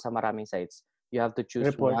nagtatrabaho ka sa maraming sites, you have to choose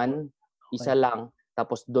one, isa lang,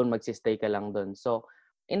 tapos doon magsistay ka lang doon. So,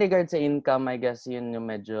 in regard sa income, I guess yun yung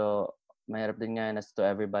medyo mahirap din nga as to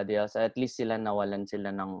everybody else. At least sila nawalan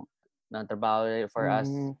sila ng trabaho. For us,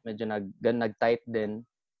 medyo nag-tight din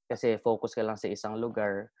kasi focus ka lang sa isang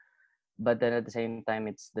lugar. But then at the same time,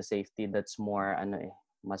 it's the safety that's more,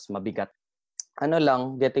 mas mabigat.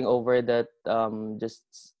 Getting over that, just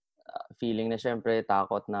feeling na syempre,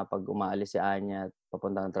 takot na pag umaalis si Anya,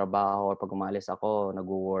 papunta ng trabaho, or pag umaalis ako,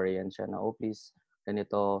 nag-worry yan siya na, oh please,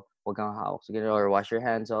 ganito, huwag kang hawak. Sige, or wash your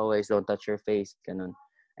hands always, don't touch your face, ganun.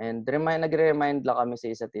 And nagre-remind lang kami sa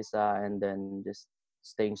isa't isa, and then just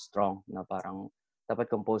staying strong na parang dapat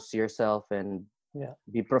compose yourself and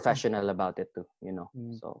be professional about it too,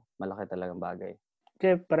 So, malaki talagang bagay.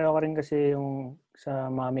 Kasi pareho ka rin kasi yung sa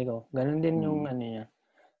mami ko. Ganun din yung niya.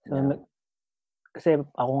 So, kasi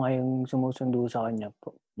ako nga yung sumusundo sa kanya.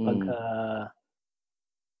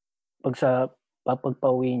 Pag sa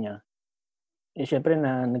pagpauwi niya, syempre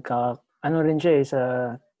na rin siya sa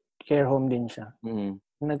care home din siya.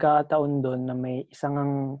 Nagkakataon doon na may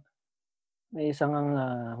isang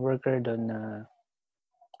worker doon na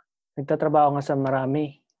nagtatrabaho nga sa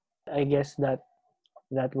marami. I guess that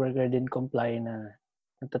worker didn't comply na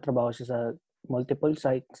nagtatrabaho siya sa multiple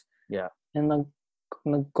sites. Yeah. And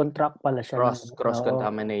nag-contract pala siya.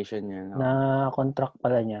 Cross-contamination niya. Na contract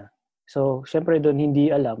pala niya. So, syempre doon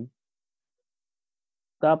hindi alam.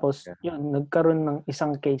 Tapos, nagkaroon ng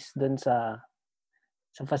isang case doon sa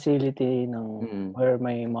facility ng where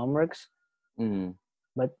my mom works.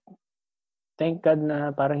 But, thank God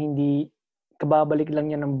na parang hindi, kababalik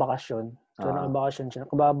lang niya ng bakasyon. So, nakabakasyon siya.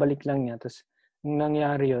 Kababalik lang niya. Tapos, yung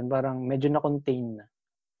nangyari yun, parang medyo na-contain na.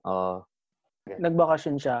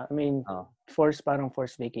 Nagbakasyon siya. I mean, forced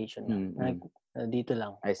vacation na. Dito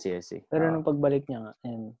lang. I see. Pero nung pagbalik niya nga,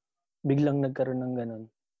 and biglang nagkaroon ng ganun.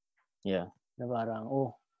 Yeah. Na parang,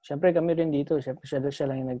 syempre kami rin dito. Syempre siya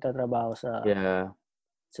lang yung nagtatrabaho sa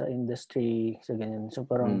industry, sa ganyan. So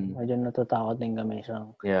parang medyo natatakot din kami.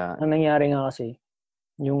 So, ang nangyari nga kasi,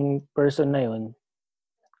 yung person na yun,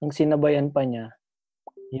 ang sinabayan pa niya,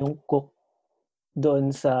 yung cook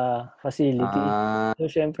doon sa facility.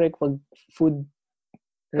 So, syempre, pag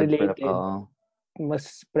food-related,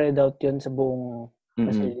 mas spread out yun sa buong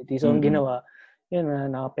facility. So, ang ginawa, yun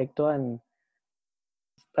na nakapektuhan.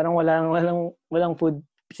 Parang walang food,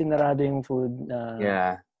 sinarado yung food.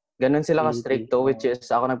 Ganun sila ka-stricto, which is,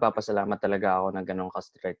 ako nagpapasalamat talaga ako na ganun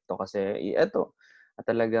ka-stricto. Kasi, eto,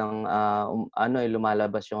 talagang,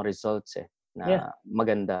 lumalabas yung results na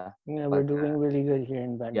maganda. Yeah, we're doing really good here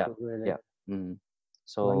in Vancouver. Yeah.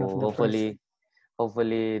 So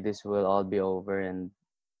hopefully this will all be over, and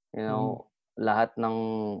lahat ng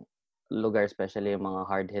lugar, especially yung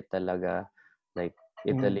mga hard hit talaga, like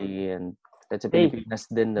Italy and that's sa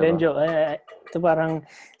Pilipinas din, diba? Benjo, ito parang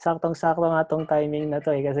saktong-sakto nga tong timing na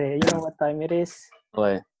to kasi you know what time it is?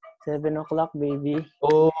 Okay. 7 o'clock, baby.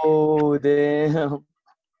 Oh, damn.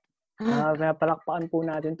 Pinapalakpakan po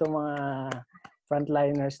natin itong mga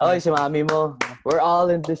frontliners. Si mami mo. We're all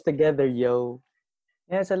in this together, yo.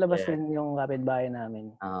 Sa labas din yung kapitbahay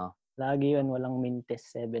namin. Lagi yun, walang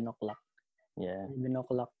mintes, 7 o'clock. Yeah. 7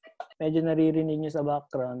 o'clock. Medyo naririnig nyo sa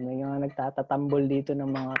background. May mga nagtatatambol dito ng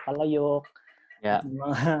mga kalayok. Yeah.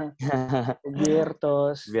 Mga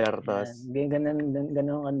biertos.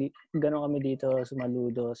 Ganon kami dito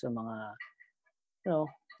sumaludo sa mga,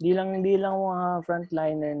 di lang mga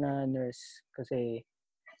frontliner na nurse. Kasi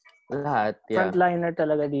lahat, frontliner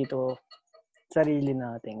talaga dito, sarili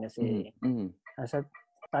natin. Kasi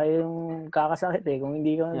tayong kakasakit kung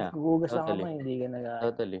hindi ka gugugas ng kamay, hindi ka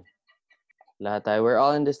Totally. Lahat tayo. We're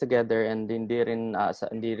all in this together, and hindi rin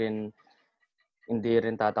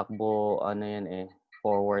tatakbo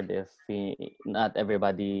forward if not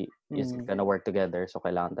everybody is gonna work together. So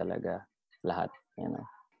kailangan talaga lahat,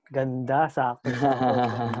 Ganda, sakto.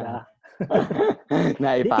 Ganda.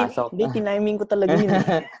 Naipasok. Hindi, tiniming ko talaga yun.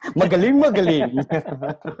 Magaling.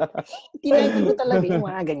 Tiniming ko talaga yung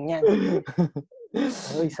mga ganyan.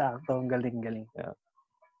 Uy, sakto. Ang galing. Yeah.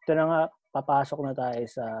 Ito na nga, papasok na tayo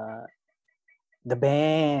sa The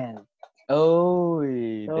Band. Oh,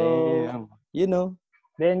 damn.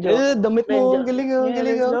 Benjo. Damit mo. Galing.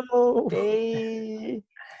 Let's go. Hey.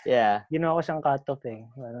 Yeah. Ginawa ko siyang cut-off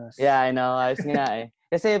Yeah, I know. Ayos nga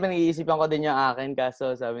Kasi nag-iisipan ko din yung akin,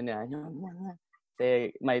 kaso sabi niya,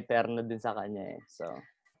 kasi may terno din sa kanya So,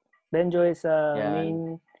 Benjo is the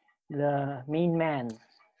main man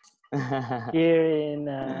here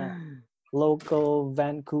in local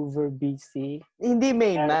Vancouver, BC. Hindi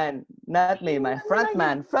main man. Not main man. Front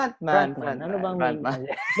man. Ano bang main man?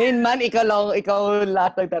 Main man, ikaw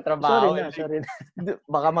lahat nagtatrabaho. Sorry na.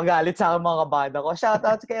 Baka magalit sa akin mga kabanda ko.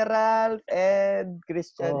 Shoutouts kay Ralph and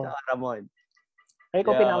Christian at Ramon. Ay,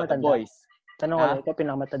 ikaw pinakamatanda. Boys. Tanong ko lang, ikaw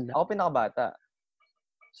pinakamatanda. Ako pinakabata.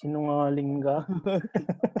 Sinungaling ka?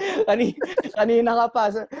 Kanina ka pa.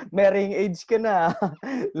 Marrying age ka na.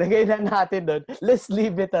 Lagay na natin doon. Let's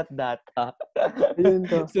leave it at that. Yun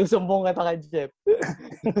to. Susumbong ka kay Jeff.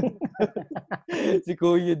 Si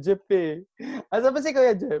Kuya Jeff eh. Asa ba si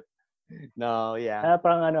Kuya Jeff? No, yeah.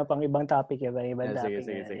 Pang ibang topic yun. Ibang topic.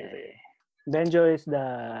 Sige. Benjo is the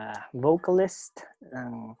vocalist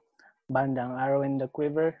ng bandang Arrow in the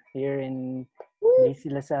Quiver here in base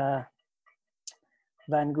sila sa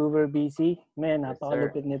Vancouver, BC. Man,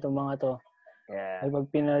 napakalupit nito mga to. Yeah. Ay,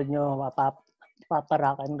 pag pinanood nyo,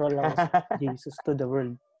 paparock and roll ako sa Jesus to the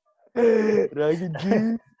world.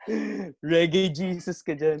 Reggae Jesus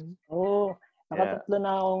ka dyan. Oo. Nakatatlo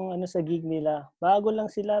na akong sa gig nila. Bago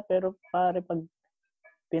lang sila, pero pare, pag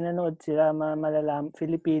pinanood sila, malalaman,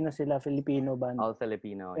 Filipino band. All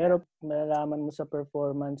Filipino. Pero malalaman mo sa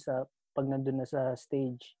performance, pag nandun na sa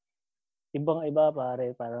stage, ibang-iba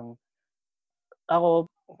pare, parang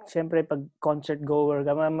ako, siyempre, pag concert goer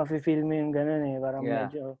ka, mafe-feel mo yung ganun eh. Parang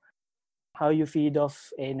medyo, how you feed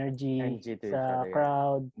off energy sa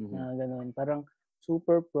crowd, na ganun. Parang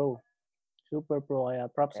super pro. Super pro.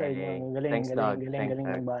 Kaya props sa inyo. Galing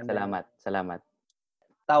ng banda. Salamat.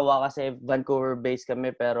 Tawa kasi Vancouver-based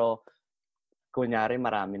kami, pero kunyari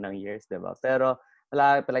marami ng years, diba? Pero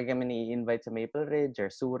palagi kami ni-invite sa Maple Ridge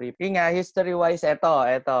or Surrey. Yung nga, history-wise,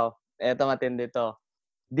 eto matindi to.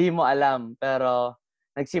 Di mo alam, pero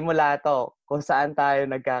nagsimula to kung saan tayo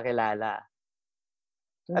nagkakilala.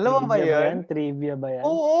 Alam mo ba yun? Trivia ba yan?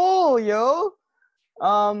 Oo, yo!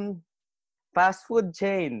 Fast food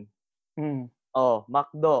chain.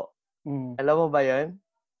 McDo. Alam mo ba yun?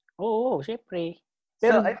 Oo, syempre.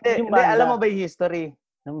 Pero hindi, alam mo ba yung history?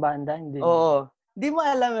 Ng banda? Hindi. Oo. Di mo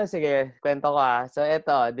alam. Sige, kwento ko So,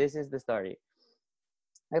 this is the story.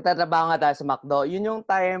 Nagtatrabaho nga tayo sa McDo. Yun yung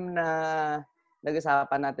time na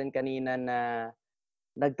nag-usapan natin kanina na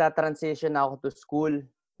nagta-transition ako to school.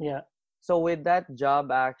 Yeah. So with that job,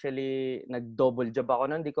 actually, nag-double job ako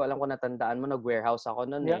noon. Hindi ko alam kung natandaan mo, nag-warehouse ako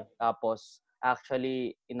noon eh. Tapos,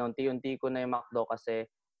 actually, inunti-unti ko na yung McDo kasi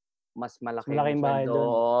mas malaki yung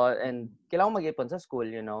sweldo. And kailangan mag-ipon sa school,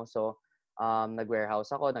 So, nag-warehouse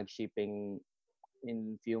ako, nag-shipping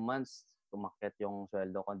in few months. Tumakit yung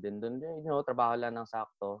sweldo ko din doon. Trabaho lang ng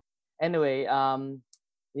sakto. Anyway,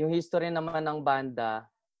 yung history naman ng banda,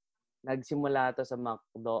 nagsimula to sa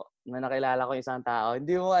McDo. Na nakilala ko isang tao.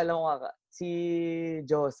 Hindi mo alam si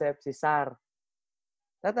Joseph, si Sar.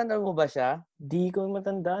 Tatandaan mo ba siya? Di ko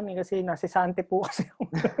matandaan kasi nasisante po kasi.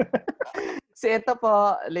 Si ito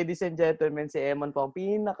po, ladies and gentlemen, si Emon po, ang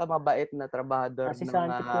pinakamabait na trabahador.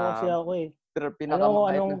 Nasisante po kasi ako eh. Alam mo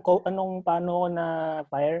paano ko na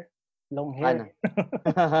fire? Long hair.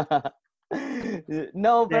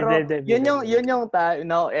 No, pero yun yung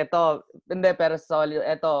hindi, pero solid.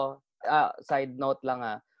 Side note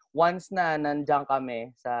lang once na nandiyan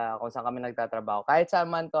kami kung saan kami nagtatrabaho, kahit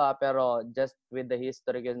saan man to pero just with the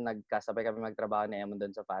history kasi nagkasabay kami magtrabaho ni Emon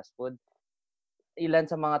doon sa fast food. Ilan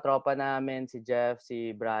sa mga tropa namin, si Jeff,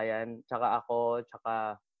 si Brian, tsaka ako,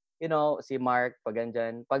 tsaka si Mark, pag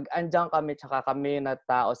andyan kami, tsaka kami na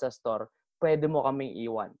tao sa store, pwede mo kaming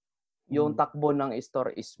iwan. Yung takbo ng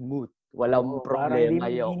store is smooth. Walang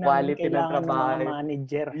problema yung quality ng trabaho. Ng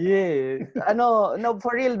manager. Yeah. No,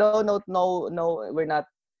 for real though, no, we're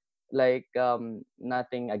not like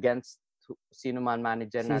nothing against sino man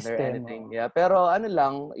manager na or anything. Yeah, pero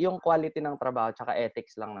lang, yung quality ng trabaho tsaka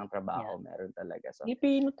ethics lang ng trabaho meron talaga. So,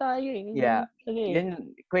 Pilipino tayo eh. Yeah.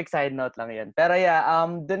 Yun, quick side note lang yun. Pero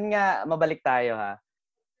dun nga mabalik tayo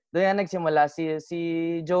Doon nga nagsimula si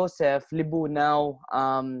Joseph Libunaw.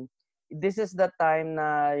 This is the time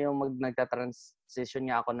na yung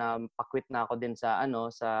nagta-transition nga ako na pa-quit na ako din sa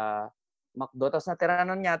sa McDo. Tapos natira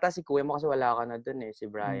nun yata si Kuya mo kasi wala ka na dun si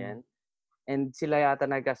Brian. And sila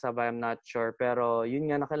yata nagkasabay, I'm not sure. Pero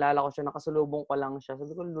yun nga, nakilala ko siya, nakasalubong ko lang siya.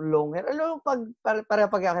 Sabi ko, long hair. Alam mo,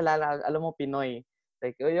 pagkakilala, alam mo, Pinoy.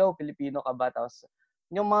 Like, Pilipino ka ba? Tapos,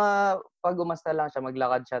 yung mga, pag umasta lang siya,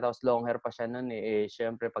 maglakad siya, tapos long hair pa siya nun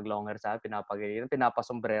syempre, pag long hair sa akin,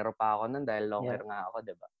 pinapasombrero pa ako nun dahil long hair nga ako,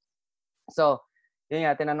 diba? So, yun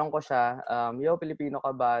nga, tinanong ko siya, Pilipino ka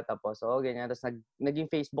ba? Tapos, ganyan. Tapos, naging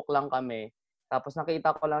Facebook lang kami. Tapos,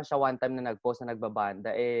 nakita ko lang siya one time na nag-post na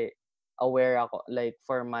nagbabanda. Aware ako, like,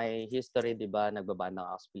 for my history, di ba, nagbabanda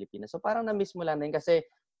ako sa Pilipinas. So, parang na-miss mo lang din kasi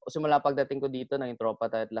simula pagdating ko dito, naging tropa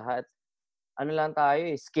tayo at lahat. Lang tayo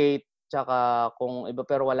skate, tsaka kung iba,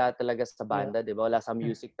 pero wala talaga sa banda, di ba? Wala sa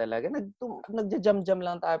music talaga. Nagja-jam-jam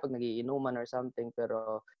lang tayo pag nagiinuman or something,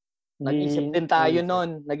 pero nag-isip din tayo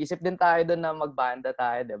nun. Nag-isip din tayo doon na magbanda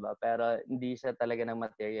tayo, di ba? Pero hindi siya talaga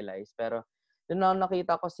nag-materialize. Pero Doon na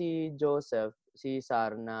nakita ko si Joseph, si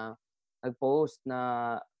Sar na nag-post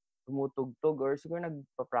na tumutugtog or siguro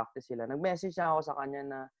nagpa-practice sila. Nag-message ako sa kanya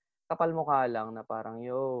na kapal mukha lang na parang,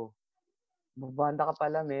 yo, babanda ka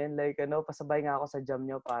pala, men. Like, pasabay nga ako sa jam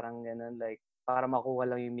nyo. Parang ganun, like, para makuha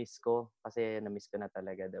lang yung miss ko. Kasi na-miss ko na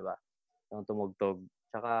talaga, diba? Yung tumugtog.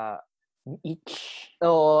 Tsaka, itch.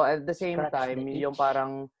 Oo, at the same Scratch time, the yung itch.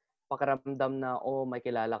 parang pakiramdam na, may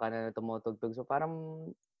kilala ka na tumutugtog. So, parang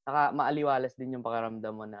maaliwalas din yung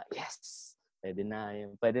pakiramdam mo na, yes! Pwede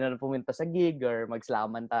na pumunta sa gig or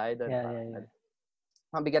magslaman tayo doon. Yeah.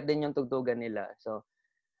 Mabigat din yung tugtugan nila. So,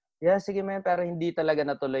 yeah, sige man, pero hindi talaga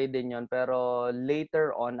natuloy din yon. Pero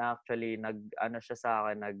later on, actually, siya sa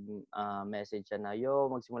akin, nag-message siya na,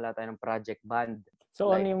 yo, magsimula tayo ng project band.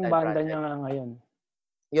 So, like, ano yung banda niya nga ngayon?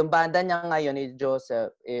 Yung banda niya ngayon ni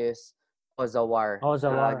Joseph is Ozawar.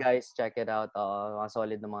 Ozawar. Guys, check it out. Mga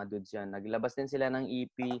solid na mga dudes yan. Naglabas din sila ng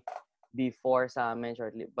EP before sa amin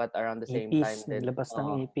shortly, but around the same time din. Naglabas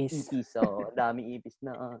ng EPs. So, dami EPs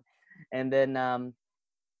na. And then,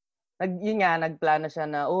 nagplano siya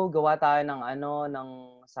na, gawa tayo ng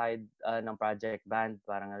side, ng project band.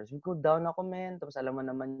 Parang, go down ako, men. Tapos, alam mo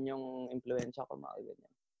naman yung influensya ko, mga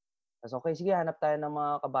ganyan. Tapos, okay, sige, hanap tayo ng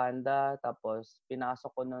mga kabanda. Tapos,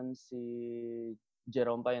 pinasok ko nun si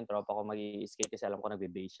Jerome pa, yung tropa ko mag-i-skate kasi alam ko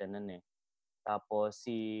nagbe-bass siya nun eh. Tapos,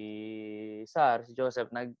 si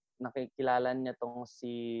Joseph, nakikilala niya tong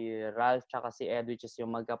si Ralph tsaka si Ed, which is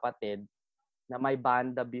yung magkapatid, na may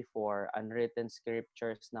banda before, Unwritten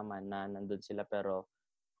Scriptures naman, na nandun sila pero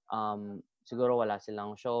siguro wala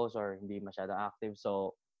silang shows or hindi masyadong active.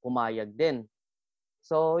 So, pumayag din.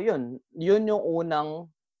 So, yun yung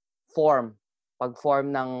unang pag-form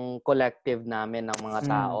ng collective namin ng mga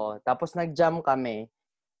tao. Tapos, nag-jam kami.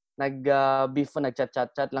 Before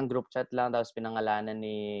nag-chat lang, group chat lang, tapos pinangalanan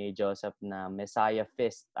ni Joseph na Messiah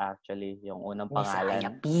Fist, actually, yung unang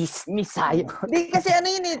pangalan. Messiah. Hindi, kasi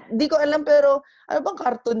yun eh, di ko alam, pero ano bang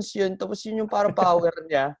cartoons yun? Tapos yun yung parang power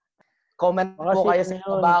niya. Comment po kayo sa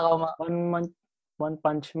baba. One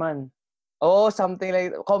Punch Man. Something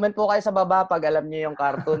like, comment po kayo sa baba pag alam niyo yung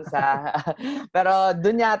cartoons ha. Pero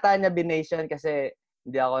dun yata niya bination kasi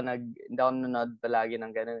hindi ako nanonood palagi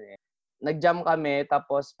ng ganun eh. Nag-jam kami,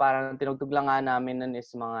 tapos parang tinugtog lang nga namin nun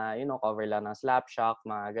is mga, cover lang ng Slapshot,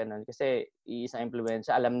 mga ganun. Kasi isang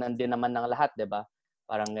influensya, alam na din naman ng lahat, di ba?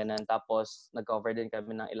 Parang ganun. Tapos, nag-cover din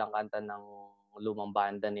kami ng ilang kanta ng lumang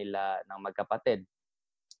banda nila ng magkapatid.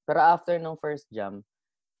 Pero after nung first jam,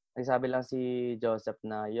 nagsabi lang si Joseph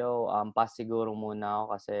na, pass siguro muna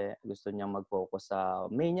ako kasi gusto niya mag-focus sa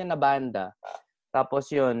main niya na banda.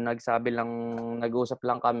 Tapos yun, nag-usap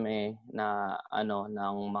lang kami na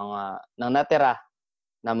ng natira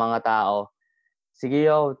na mga tao. Sige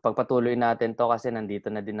pagpatuloy natin to kasi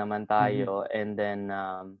nandito na din naman tayo. Mm-hmm. And then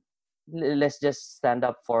let's just stand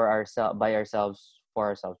up for by ourselves,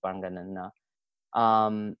 parang ganun na.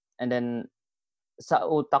 And then sa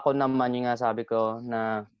utak ko naman yung nga sabi ko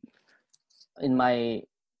na in my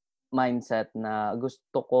mindset na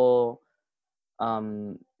gusto ko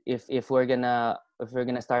if we're gonna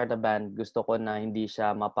start a band, gusto ko na hindi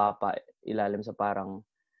siya mapapailalim sa parang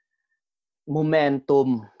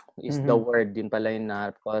momentum is the word. Yun pala yung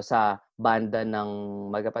naharap ko sa banda ng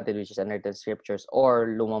magkapatid, which is Unwritten Scriptures, or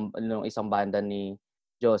isang banda ni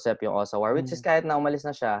Joseph, yung Ozawar, which is kahit na umalis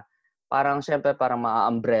na siya, parang syempre parang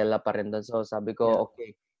ma-umbrella pa rin doon. So sabi ko,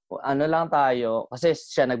 okay, ano lang tayo, kasi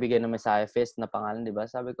siya nagbigay ng Messiah Fist na pangalan, di ba?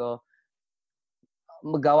 Sabi ko,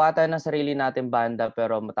 magawa tayo ng sarili natin banda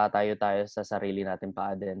pero matatayo tayo sa sarili natin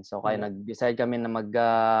paa din. So kaya nag-decide kami na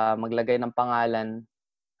maglagay ng pangalan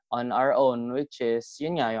on our own, which is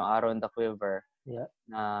yun nga, yung Arrow in the Quiver. Yeah.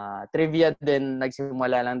 Trivia din,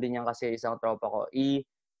 nagsimula lang din yan kasi isang tropa ko.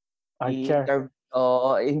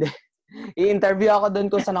 I-interview ako doon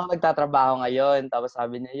kung saan ako nagtatrabaho ngayon. Tapos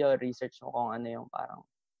sabi niya, research mo kung ano yung parang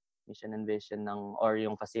mission and vision or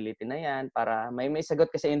yung facility na yan para may sagot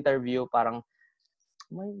kasi interview, parang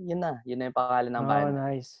yun na yung pangalan ng band.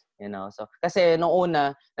 Nice. So kasi nung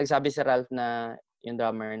una nagsabi si Ralph na yung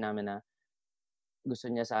drummer namin na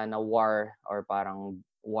gusto niya sana war or parang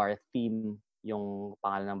war theme yung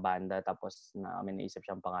pangalan ng banda, tapos may naisip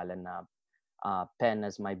siyang pangalan na Pen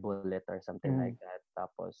as My Bullet or something like that.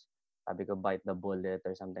 Tapos sabi ko Bite the Bullet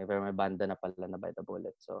or something, pero may banda na pala na Bite the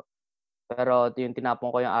Bullet. So pero yung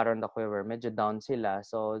tinapon ko yung Arrow in the Quiver, medyo down sila,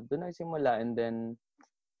 so doon nagsimula. And then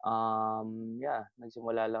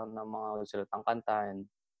nagsimula lang ng mga sulat ng kanta, and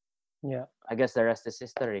I guess the rest is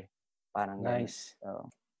history. Parang nice. So,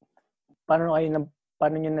 paano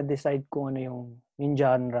nyo na-decide kung ano yung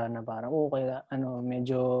genre na parang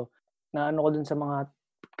medyo na ko dun sa mga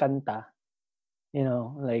kanta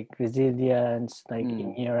like resilience, like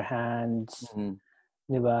in your hands.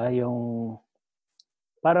 Diba? Yung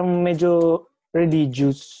parang medyo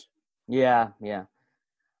religious. Yeah.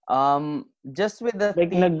 Just with the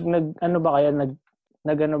like theme, ano ba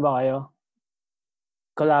kayo?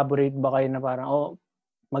 Collaborate ba kayo na parang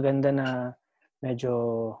maganda na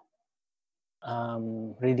medyo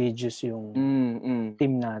religious yung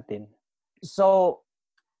team natin? So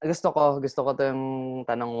gusto ko to yung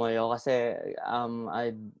tanong mo yun kasi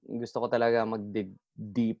gusto ko talaga mag-dig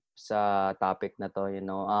deep sa topic na to,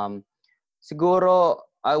 siguro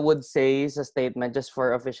I would say sa statement just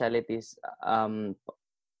for officialities,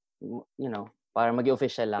 para maging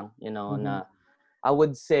official lang, na I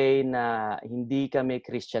would say na hindi kami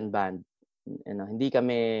Christian band. Hindi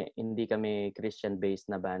kami Christian based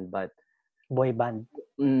na band, but boy band.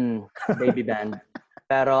 Baby band.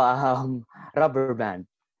 Pero rubber band.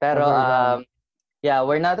 Pero yeah,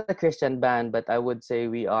 we're not a Christian band, but I would say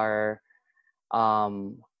we are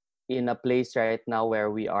in a place right now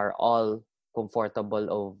where we are all comfortable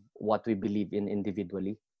of what we believe in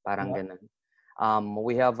individually. Parang ganun.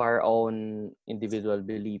 We have our own individual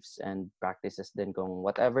beliefs and practices din kung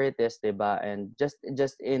whatever it is, diba? And just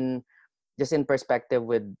in perspective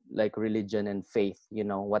with like religion and faith,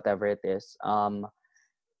 whatever it is.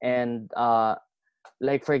 And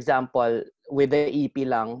like for example, with the EP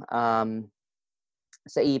lang,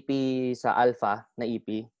 sa EP, sa Alpha na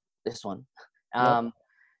EP, this one,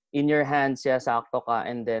 In Your Hands, sakto ka,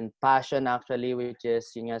 and then Passion actually, which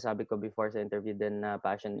is, yung nga sabi ko before sa interview din na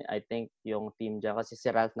Passion, I think yung team dyan, kasi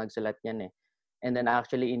si Ralph nagsulat yan eh. And then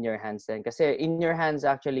actually In Your Hands din. Kasi In Your Hands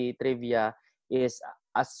actually, trivia, is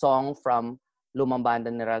a song from lumang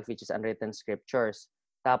banda ni Ralph, which is Unwritten Scriptures.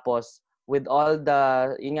 Tapos, with all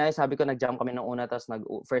the, yun nga sabi ko, nag-jam kami nung una, tapos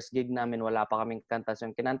first gig namin, wala pa kaming kanta. So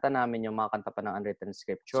yung kinanta namin yung mga kanta pa ng Unwritten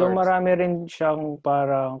Scriptures. So marami rin siyang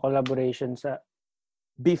parang collaboration sa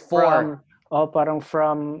before. Parang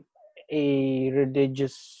from a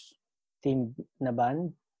religious team na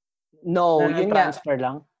band? No, yun nag-transfer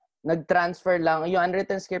lang? Nag-transfer lang. Yung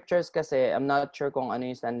Unwritten Scriptures kasi, I'm not sure kung ano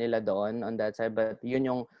yung stand nila doon on that side, but yun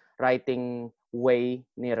yung writing way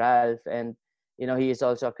ni Ralph. And he is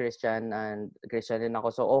also a Christian, and Christian din ako.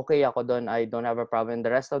 So, okay ako doon. I don't have a problem. The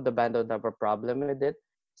rest of the band don't have a problem with it.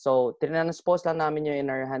 So, tinranspose lang namin yung In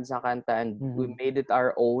Our Hands na kanta, and we made it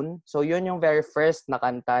our own. So, yun yung very first na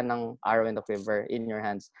kanta ng Arrow and the Quiver, In Your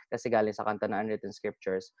Hands, kasi galing sa kanta na Unwritten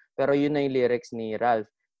Scriptures. Pero yun na yung lyrics ni Ralph.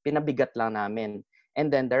 Pinabigat lang namin. And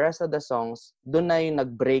then, the rest of the songs, doon na yung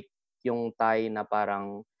nag-break yung tie na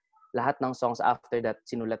parang lahat ng songs after that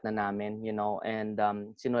sinulat na namin, and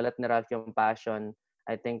sinulat ni Ralph yung Passion,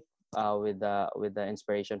 I think with the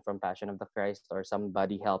inspiration from Passion of the Christ, or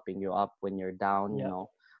somebody helping you up when you're down,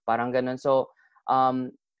 parang ganun. So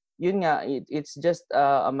yun nga, it's just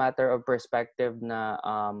a matter of perspective na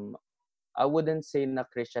I wouldn't say na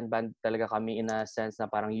Christian band talaga kami in a sense na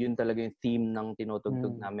parang yun talaga yung theme ng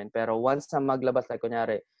tinutugtog namin. Pero once na maglabas, like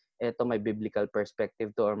kunyari, ito may biblical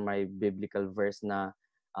perspective to, or may biblical verse na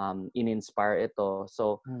in-inspire ito.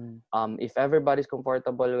 So, if everybody's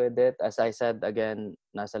comfortable with it, as I said, again,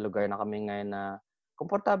 nasa lugar na kami ngayon na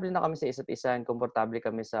komportable na kami sa isa't isa, and komportable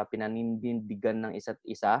kami sa pinanindigan ng isa't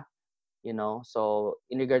isa, So,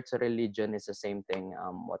 in regards to religion, it's the same thing,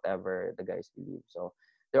 whatever the guys believe. So,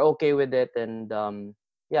 they're okay with it, and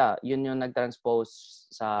yun yung nag-transpose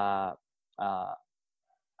sa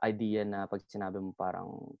idea na pag sinabi mo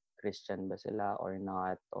parang Christian ba sila or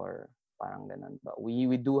not, or parang ganun. But we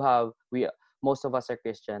do have, most of us are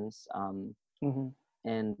Christians,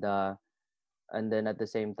 and then at the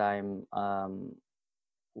same time,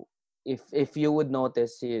 if you would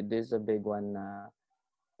notice, this is a big one,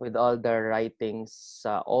 with all the writings,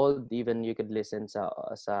 old, even you could listen sa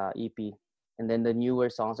EP, and then the newer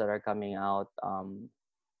songs that are coming out,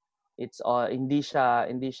 it's all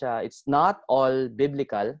it's not all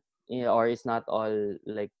biblical, or it's not all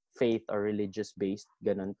like faith or religious based,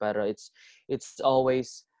 ganun, pero it's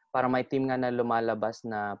always parang may team nga na lumalabas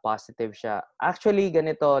na positive siya. Actually,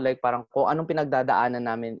 ganito, like parang kung anong pinagdadaanan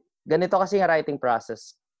namin, ganito kasi yung writing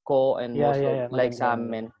process ko, and most of, like sa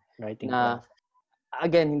amin, na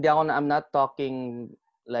again, I'm not talking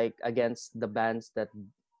like against the bands that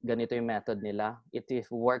ganito yung method nila. If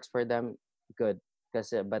it works for them, good.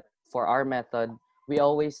 But for our method, we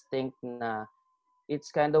always think na it's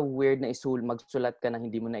kind of weird na magsulat ka na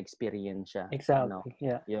hindi mo na-experience siya. Exactly,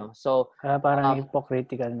 So, parang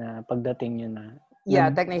hypocritical na pagdating yun na.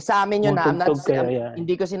 Technically, sa amin yun na.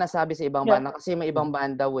 Hindi ko sinasabi sa ibang banda, kasi may ibang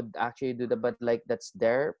banda would actually do that, but like that's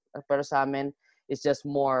there. Pero sa amin, it's just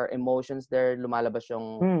more emotions there, lumalabas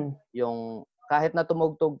yung kahit na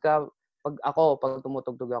tumugtog ka, pag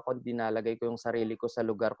tumutugtog ako, dinalagay ko yung sarili ko sa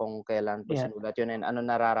lugar kung kailan ko sinulat yun and ano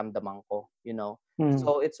nararamdaman ko, you know.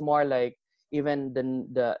 So it's more like even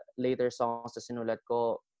the later songs na sinulat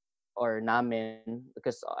ko or namin,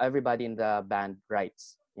 because everybody in the band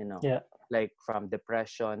writes, you know. Like from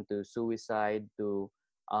depression to suicide to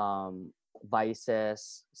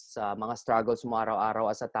vices, sa mga struggles mo araw-araw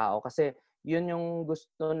as a tao. Kasi yun yung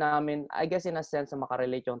gusto namin, I guess in a sense na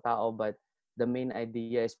makarelate yung tao, but the main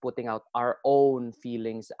idea is putting out our own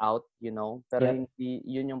feelings out, you know. Pero hindi,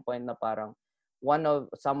 yun yung point na parang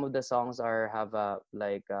some of the songs have a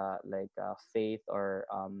faith or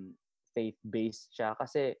faith based siya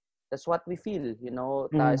kasi that's what we feel, you know.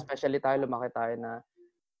 Especially tayo, lumaki tayo na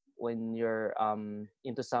when you're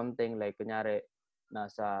into something like kunyari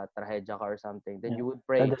nasa trahedya ka or something, then you would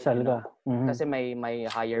pray, you know? Kasi may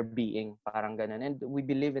higher being, parang ganun, and we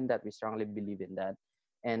believe in that, we strongly believe in that.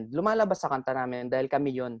 And lumalabas sa kanta namin dahil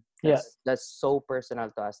kami yun. That's so personal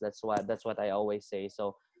to us. That's what I always say.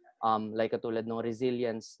 So, like katulad ng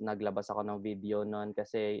Resilience, naglabas ako ng video noon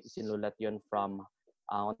kasi sinulat yun from,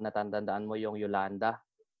 natandaan mo yung Yolanda.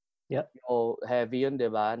 So, heavy yun, di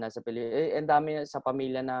ba? And dami sa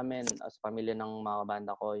pamilya namin, sa pamilya ng mga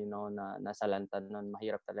banda ko, you know, na nasalanta noon.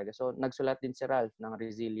 Mahirap talaga. So, nagsulat din si Ralph ng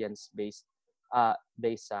Resilience based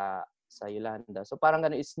sa Yolanda. So, parang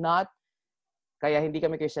gano'n, it's not, kaya hindi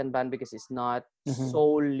kami Christian band because it's not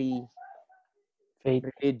solely faith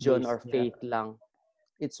religion or faith lang.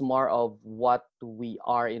 It's more of what we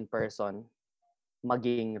are in person.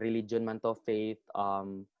 Maging religion man to, faith,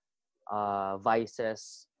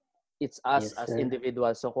 vices. It's us as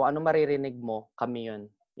individuals. So kung ano maririnig mo, kami yun.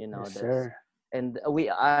 You know,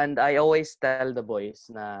 and I always tell the boys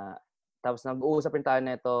na, tapos nag-uusap rin tayo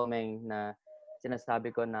nito, Meng, na sinasabi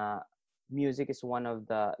ko na music is one of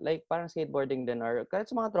the, like parang skateboarding din or kahit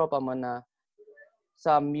sa mga tropa mo na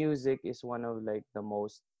sa music is one of like the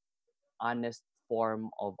most honest form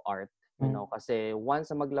of art, you know, kasi once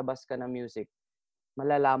na maglabas ka ng music,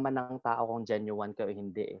 malalaman ng tao kung genuine ka o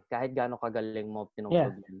hindi kahit gaano kagaling mo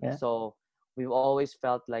tinugtog yan. So we've always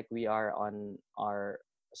felt like we are on our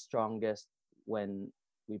strongest when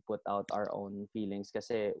we put out our own feelings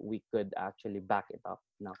kasi we could actually back it up.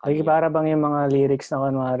 Like para bang yung mga lyrics na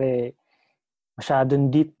kunwari masyadong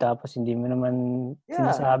deep tapos hindi mo naman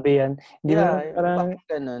sinasabi yan. Hindi mo parang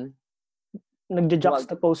ganun.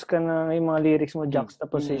 Nagja-juxtapose ka na yung mga lyrics mo,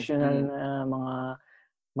 juxtapositional na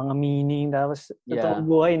mga meaning tapos totoong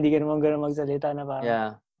buhay hindi ka naman gano'n magsalita na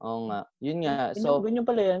parang oo nga. Yun nga. So ganyan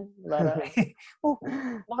pala yan. Para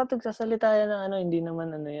bakit nagsasalita yan ng hindi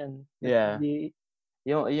naman yan.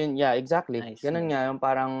 Yun exactly. Nice. Ganun nga yung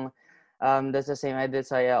parang that's the same idea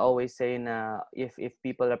I always say na if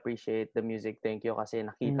people appreciate the music, thank you kasi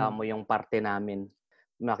nakita mo yung parte namin.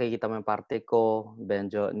 Makikita mo yung parte ko,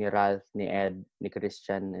 Benjo, ni Ralph, ni Ed, ni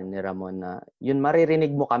Christian, and ni Ramon na yun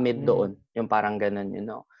maririnig mo kami doon. Yung parang ganun, you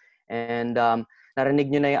know. And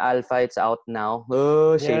narinig nyo na yung Alpha, it's out now.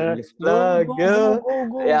 Oh, shameless plug. Go.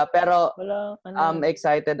 Yeah, pero I'm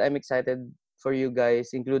excited for you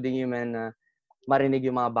guys, including you, man, marinig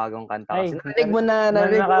yung mga bagong kanta. Kasi narinig mo na.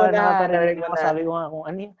 Sabi ko nga kung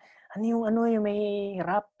ano yung may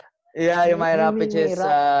rap. Yeah, yung may rap which is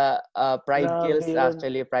Pride Kills,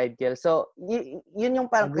 actually, Pride Kills. So, yun yung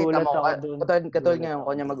parang kita mo. Katulad ngayon,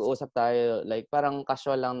 kung mag-uusap tayo, like parang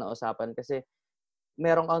casual lang na usapan kasi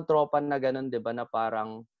meron kang tropa na ganun, di ba, na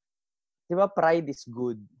parang, di ba, pride is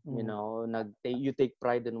good, you know, you take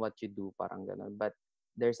pride in what you do, parang ganun. But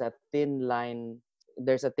there's a thin line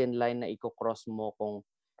na i-cross mo kung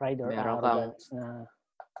pride or meron arrogance kang na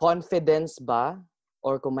confidence ba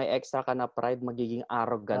or kung may extra ka na pride, magiging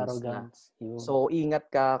arrogance na. So, ingat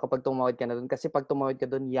ka kapag tumawid ka na doon kasi pag tumawid ka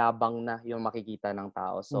doon, yabang na yung makikita ng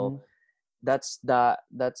tao. So, that's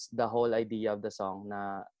the whole idea of the song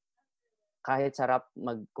na kahit sarap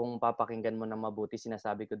kung papakinggan mo na mabuti,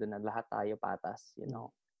 sinasabi ko doon na lahat tayo patas, you know.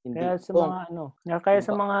 Hindi, kaya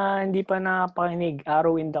sa mga hindi pa nakapakinig,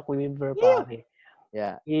 Arrow in the Quiver, pare.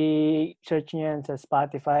 I-search nyo yan sa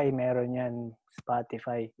Spotify, meron yan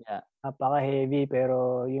Spotify. Napaka-heavy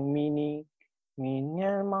pero yung meaning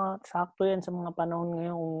yan, mga sakto yan sa mga panahon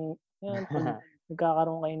ngayon. Yan, pag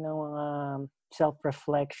nagkakaroon kayo ng mga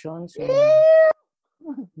self-reflections,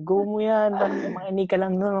 go mo yan. Makinig ka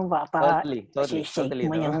lang nun. Totally.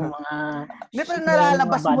 Mo yung mga... Dito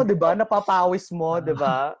nalalabas mo, di ba? Napapawis mo, di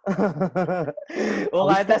ba? O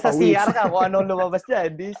kahit nasa CR ka, kung anong lumabas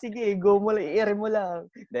dyan. Di, sige, go mo lang, i-air mo lang.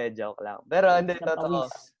 Hindi, joke lang. Pero hindi, totoo.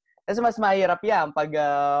 Kasi mas mahirap yan pag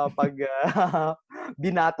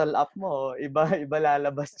binattle up mo. Iba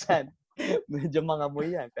lalabas dyan. Medyo mga mo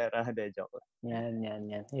yan. Pero hindi, joke lang.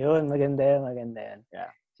 Yan. Yun, maganda yan. Yeah.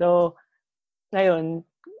 So, Ngayon,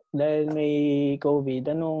 dahil may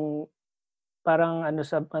COVID, anong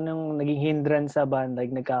naging hindrance sa band?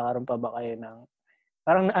 Like, nagkakaroon pa ba kayo ng,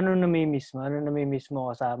 parang ano namimiss mo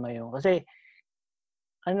kasama yung, kasi,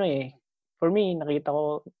 for me, nakita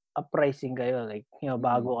ko, uprising kayo, like,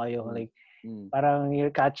 bago kayo, like, parang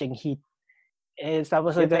you're catching heat.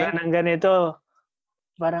 Tapos nagkaroon ng ganito,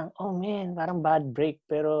 parang, oh man, parang bad break.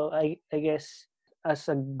 Pero I guess, as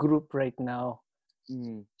a group right now,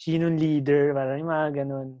 sinong leader, parang yung mga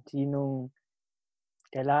ganun,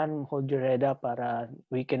 kailangan hold your head up para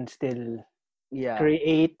we can still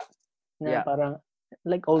create na parang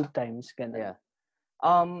like old times, ganun. Yeah.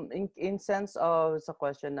 In sense of sa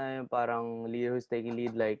question na yung parang leader who's taking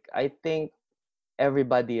lead, like, I think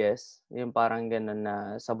everybody is. Yung parang ganun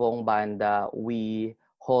na sa buong banda, we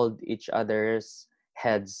hold each other's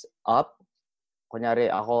heads up.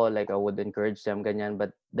 Kunyari ako, like, I would encourage them, ganyan.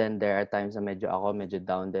 But then there are times na medyo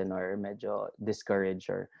down din or medyo discouraged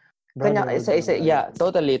or yeah,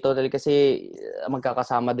 totally. Kasi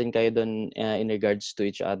magkakasama din kayo dun in regards to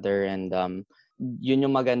each other, and yun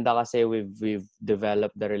yung maganda kasi we've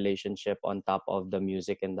developed the relationship on top of the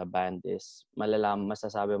music and the band is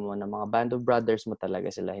masasabi mo na mga band of brothers mo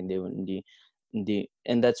talaga sila, hindi,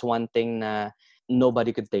 and that's one thing na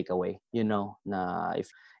nobody could take away, na if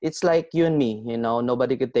it's like you and me,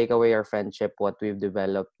 nobody could take away our friendship, what we've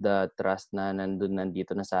developed, the trust na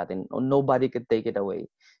nandito na sa atin. Nobody could take it away.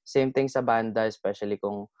 Same thing sa banda, especially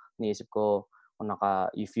kung niisip ko,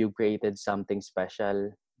 if you created something special,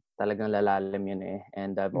 talagang lalalim yun eh.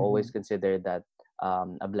 And I've always considered that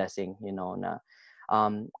a blessing, na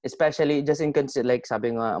especially just like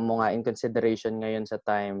sabi nga mo nga, in consideration ngayon sa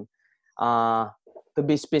time, to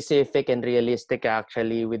be specific and realistic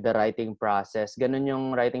actually with the writing process. Ganun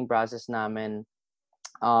yung writing process namin.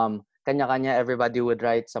 Kanya-kanya, everybody would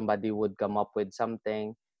write, somebody would come up with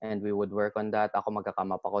something, and we would work on that. Ako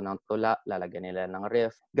magka-come up ako ng tula, lalagyan nila ng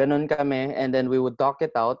riff. Ganun kami, and then we would talk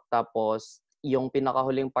it out. Tapos, yung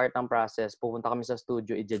pinakahuling part ng process, pupunta kami sa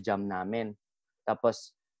studio, i-jam namin.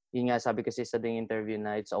 Tapos, yun nga, sabi kasi sa ding interview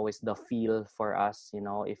na it's always the feel for us,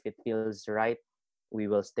 if it feels right, we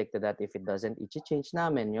will stick to that. If it doesn't, i-change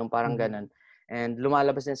namin. Yung parang ganun. And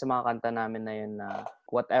lumalabas din sa mga kanta namin na yun na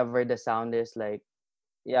whatever the sound is, like,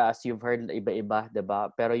 yeah, as you've heard, iba-iba, diba?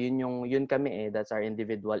 Pero yun kami that's our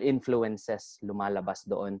individual influences lumalabas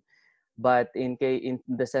doon. But in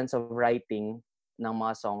the sense of writing ng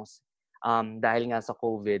mga songs, dahil nga sa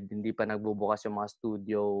COVID, hindi pa nagbubukas yung mga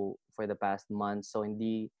studio for the past months. So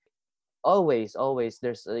hindi, always,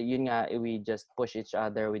 there's, yun nga, we just push each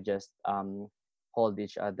other, we just hold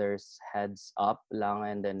each other's heads up lang,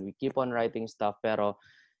 and then we keep on writing stuff. Pero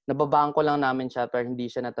nababaan ko lang namin siya, pero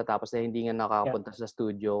hindi siya natatapos na hindi nga nakakapunta sa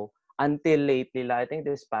studio until lately lang. I think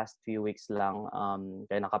this past few weeks lang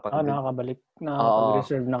kaya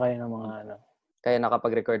nakapag-reserve na kayo ng mga Kaya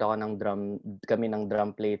nakapag-record ako kami ng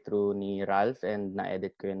drum playthrough ni Ralph, and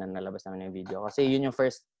na-edit ko yun na nalabas namin yung video. Kasi yun yung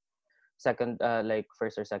first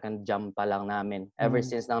or second jam pa lang namin ever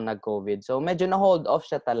since nang nag-COVID. So medyo na-hold off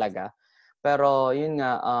siya talaga. Pero yun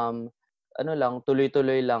nga,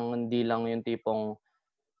 tuloy-tuloy lang, hindi lang yung tipong,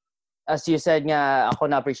 as you said nga, ako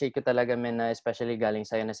na-appreciate ko talaga, na especially galing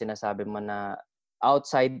sa'yo na sinasabi mo na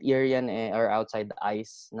outside ear yan or outside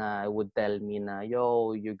eyes na would tell me na,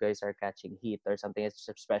 yo, you guys are catching heat or something,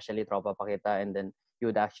 especially Tropa Pakita, and then you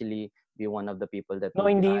would actually be one of the people that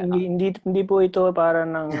hindi po ito para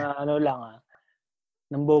ng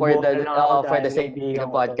ng bobo for the sake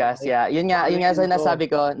of podcast. Yeah, yun nga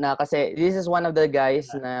sinasabi ko na kasi this is one of the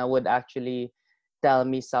guys na would actually tell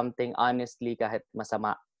me something honestly kahit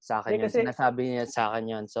masama sa akin yun. Sinasabi niya sa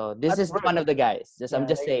akin yun. So this is one of the guys. I'm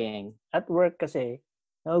just saying. At work kasi,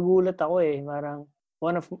 nagugulat ako parang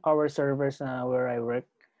one of our servers na where I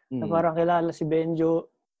work, na parang kilala si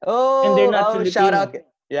Benjo. Oh, and they're not Filipino. Shout out.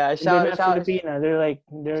 Yeah, shout Filipino.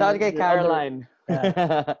 They're shout out kay Caroline.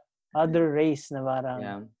 Other race na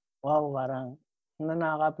parang, wow, parang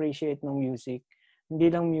nakaka-appreciate ng music. Hindi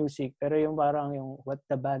lang music, pero yung parang yung what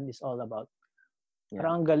the band is all about.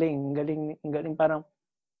 Parang galing parang,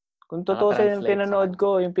 kung totoo sa yung pinanood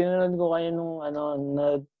ko kayo nung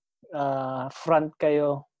front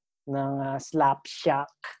kayo ng Slap Shack.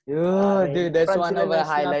 Dude, that's one of the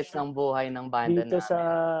highlights ng buhay ng banda dito namin. Sa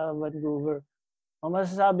Vancouver. Ang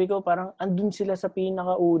masasabi ko, parang andun sila sa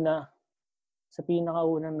pinakauna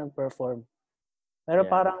nag-perform. Pero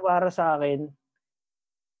parang para sa akin,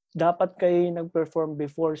 dapat kayo nag-perform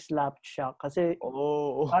before Slap Shack. Kasi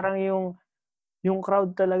parang yung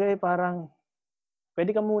crowd talaga parang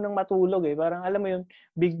pwede ka munang matulog Parang alam mo yun,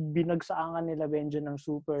 binagsaangan nila Benjo ng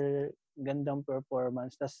super gandang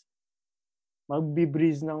performance. Tas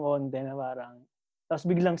magbe-breeze ng konti na parang, tapos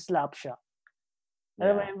biglang slap shock.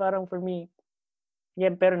 Alam mo yun, parang for me,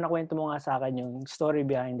 pero nakwento mo nga sa akin yung story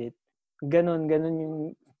behind it. Ganun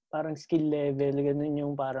yung parang skill level, ganun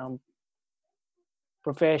yung parang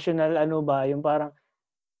professional, yung parang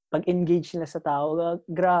pag-engage na sa tao,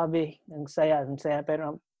 grabe, ang saya,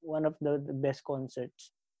 pero one of the best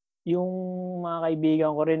concerts. Yung mga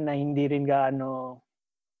kaibigan ko rin na hindi rin gaano,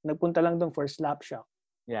 nagpunta lang doon for slap shock.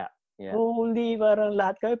 Yeah. Holy, parang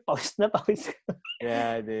lahat kami, pawis na pawis.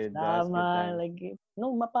 Yeah, dude. Tama,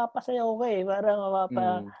 mapapasaya ko parang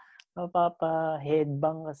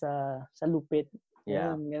mapapa-headbang ka sa lupit.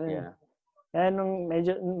 Ganun. Yeah. Kaya nung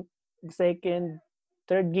medyo, second,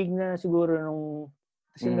 third gig na siguro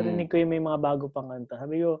kasi narinig ko yung may mga bago pang kanta.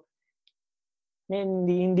 Sabi ko,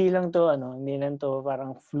 hindi lang to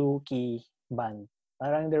parang fluky band.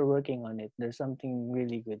 Parang they're working on it. There's something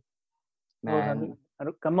really good. Man.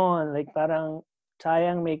 Come on, parang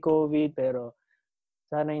sayang may COVID, pero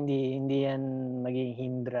sana hindi yan maging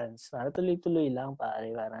hindrance. Para tuloy-tuloy lang, pare.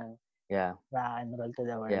 Parang rock and roll to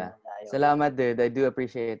the world. Yeah. Salamat, dude. I do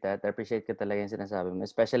appreciate that. I appreciate ko talaga yung sinasabi mo.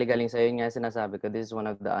 Especially galing sa'yo nga sinasabi ko, this is one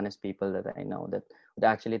of the honest people that I know that would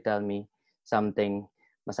actually tell me something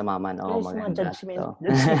masama man o maganda. Judgment.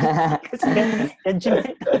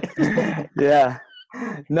 Judgment. Yeah.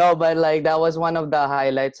 No, but that was one of the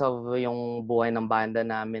highlights of yung buhay ng banda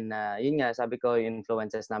namin na, yun nga, sabi ko,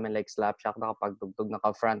 influences namin Slapshock, nakapagtugtog,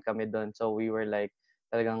 naka-front kami doon. So we were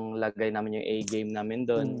talagang lagay namin yung A-game namin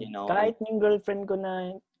doon, you know. Kahit yung girlfriend ko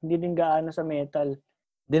na hindi din gaano sa metal.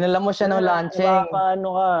 Dinala mo siya ng launching.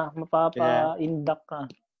 Mapapa-induct ka.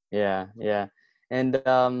 Yeah. And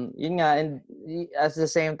yun nga, and at the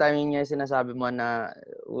same time, yun nga sinasabi mo na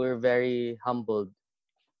we're very humbled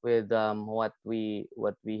with what we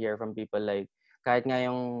hear from people. Kahit nga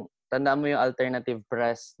tandaan mo yung alternative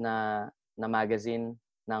press na magazine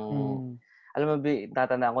ng alam mo,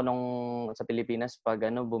 tatandaan ko nung sa Pilipinas pag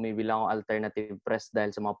bumibili akong alternative press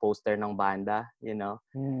dahil sa mga poster ng banda, you know.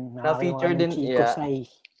 Na-feature din,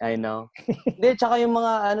 I know. Hindi, tsaka yung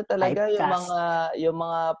mga talaga, yung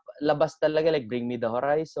mga labas talaga, Bring Me the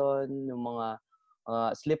Horizon, yung mga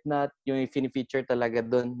Slipknot, yung fini-feature talaga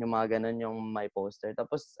doon, yung mga ganun, yung may poster.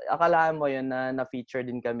 Tapos, akalaan mo yun na-feature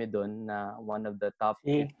din kami doon na one of the top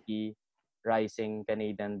 50 rising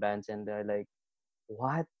Canadian bands, and they're like,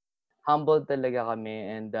 what? Humbled talaga kami,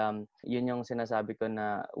 and yun yung sinasabi ko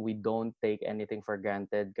na we don't take anything for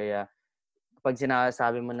granted. Kaya pag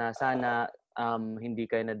sinasabi mo na sana hindi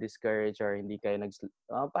kayo na-discourage or hindi kayo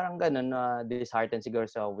parang ganun, disheartened siguro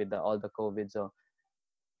with all the COVID. So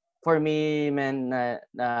for me, man,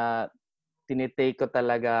 na tinitake ko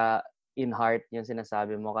talaga in heart yung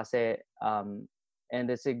sinasabi mo kasi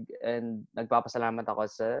and nagpapasalamat ako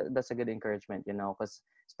that's a good encouragement, you know, because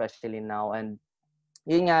especially now, and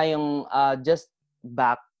yun nga yung just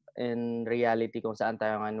back in reality kung saan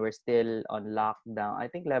tayo ngayon. We're still on lockdown. I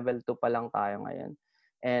think level 2 pa lang tayo ngayon.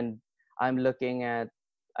 And I'm looking at,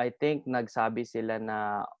 I think nagsabi sila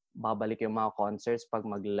na babalik yung mga concerts pag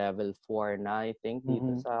mag-level 4 na, I think,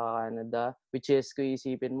 dito sa Canada. Which is, kung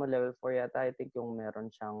isipin mo, level 4 yata, I think yung meron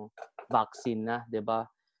siyang vaccine na, di ba?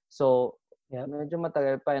 So, medyo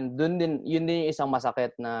matagal pa. And yun din yung isang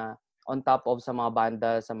masakit na on top of sa mga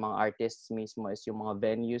banda, sa mga artists mismo, is yung mga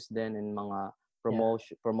venues din and mga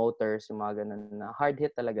promoters, yung mga ganun na hard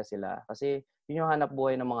hit talaga sila. Kasi yun yung hanap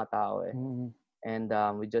buhay ng mga tao eh. And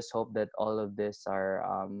we just hope that all of this are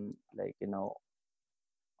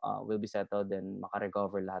will be settled and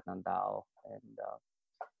makarecover lahat ng tao. And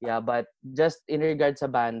but just in regard sa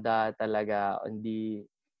banda talaga,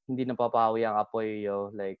 hindi napapawi ang apoy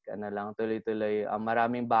lang, tuloy-tuloy.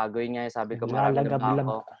 Maraming bago yun nga, sabi ko, marami na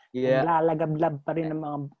bago. Lalagablab pa rin ng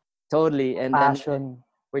mga totally. And passion. Then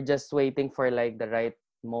we're just waiting for the right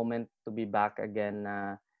moment to be back again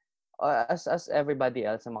as everybody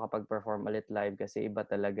else na makapag-perform ulit live, kasi iba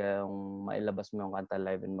talaga yung mailabas mo yung kanta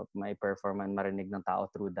live and may perform and marinig ng tao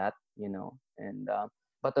through that, you know. And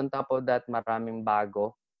but on top of that, maraming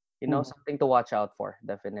bago. You know, something to watch out for,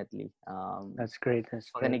 definitely. That's great.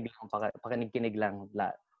 Pakinig lang,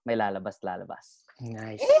 may lalabas.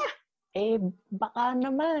 Nice. Baka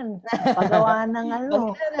naman, pagawa ng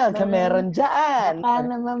Baka meron dyan. Baka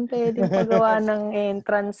naman pwedeng pagawa ng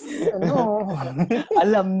entrance,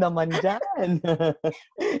 Alam naman dyan.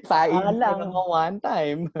 Paid lang ako one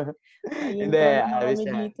time. Hindi, kami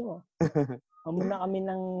dito. Muna kami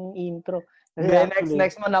ng intro.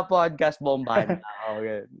 Next mo na podcast, bombahan.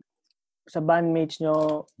 Okay. Sa bandmates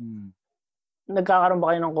nyo, nagkakaroon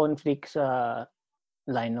ba kayo ng conflict sa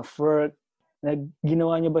line of work?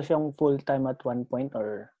 Ginawa nyo ba siyang full-time at one point,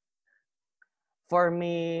 or? For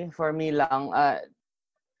me lang,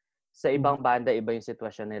 sa ibang banda, iba yung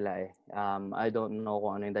sitwasyon nila eh. I don't know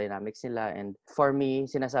kung ano yung dynamics nila. And for me,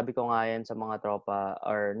 sinasabi ko nga yan sa mga tropa,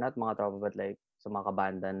 or not mga tropa, but like sa mga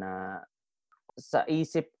kabanda na sa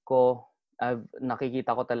isip ko,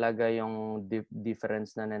 nakikita ko talaga yung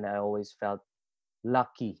difference na I always felt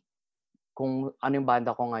lucky. Kung ano yung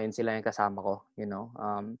banda ko ngayon, sila yung kasama ko, you know.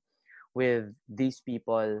 With these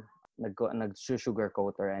people,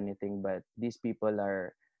 nag-sugarcoat or anything, but these people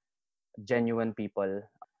are genuine people.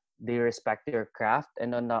 They respect your craft,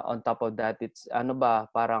 and on top of that, it's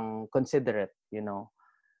parang considerate, you know.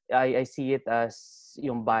 I see it as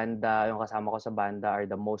yung kasama ko sa banda are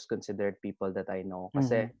the most considerate people that I know.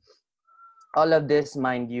 Kasi all of this,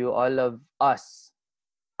 mind you, all of us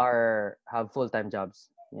have full-time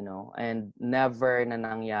jobs, you know, and never na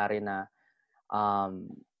nangyari na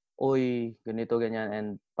uy, ganito, ganyan, and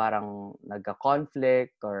parang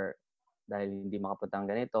nagka-conflict or dahil hindi makapunta ng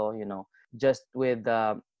ganito, you know. Just with,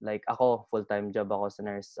 like ako, full-time job ako sa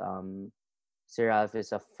nurse. Si Ralph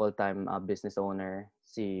is a full-time business owner.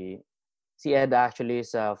 Si Ed actually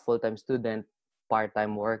is a full-time student,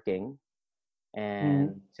 part-time working.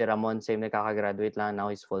 And si Ramon, same, nakaka-graduate lang. Now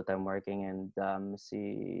he's full-time working. And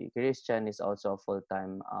si Christian is also a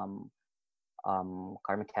full-time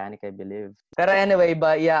car mechanic, I believe. Pero anyway,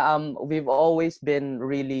 but yeah, we've always been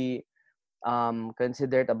really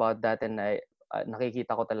considerate about that, and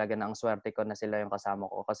nakikita ko talaga na ang swerte ko na sila yung kasama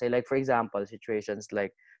ko. Kasi like for example, situations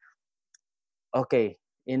like, okay,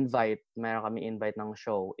 meron kami invite ng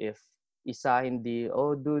show. If isa hindi,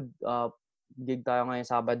 oh dude, gig tayo ngayong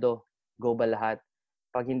Sabado, go ba lahat?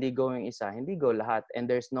 Pag hindi go yung isa, hindi go lahat. And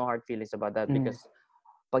there's no hard feelings about that because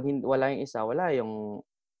pag wala yung isa, wala yung,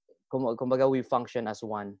 kumbaga we function as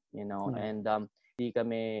one, you know. And hindi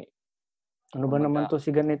kami, ano ba naman to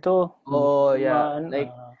si ganito? Oh, yeah.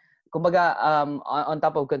 Like, kumbaga, on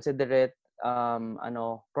top of considerate,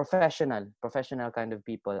 professional kind of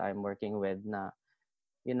people I'm working with na,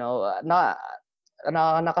 you know,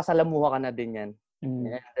 nakasalamuha ka na din yan.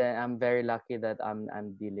 And I'm very lucky that I'm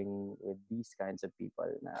dealing with these kinds of people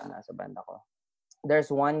na nasa banda ko.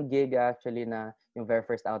 There's one gig actually na yung very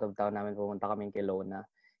first out of town namin, pumunta kaming Kelowna.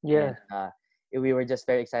 Yeah. And, we were just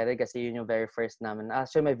very excited kasi yun yung very first namin.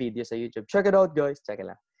 Actually, may video sa YouTube. Check it out, guys. Check it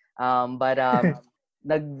lang. But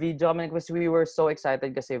nag-video kami because we were so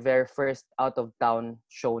excited kasi very first out-of-town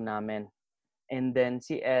show namin. And then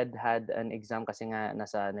si Ed had an exam kasi nga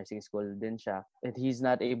nasa nursing school din siya. And he's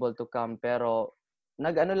not able to come. Pero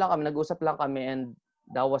nag-usap lang kami, and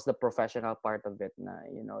that was the professional part of it na,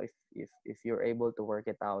 you know, if you're able to work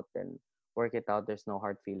it out, then work it out. There's no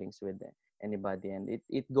hard feelings with anybody, and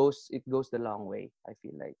it goes the long way. I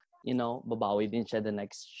feel like, you know, babawi din siya the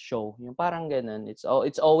next show. Yung parang ganun. It's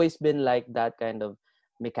always been like that kind of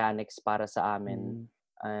mechanics para sa amin.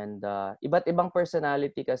 And iba't ibang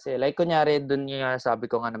personality kasi. Like kunyari dun yung sabi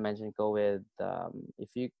ko nga na-mention ko with if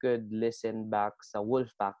you could listen back sa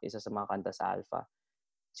Wolfpack, isa sa mga kanta sa Alpha.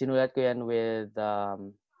 Sinulat ko yan with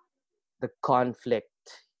the conflict,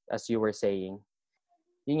 as you were saying.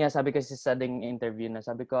 Yun nga, sabi kasi sa ding interview na,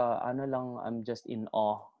 sabi ko, I'm just in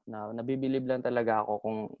awe. Na nabibilib lang talaga ako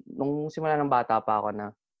kung, nung simula ng bata pa ako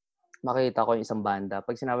na makita ko yung isang banda.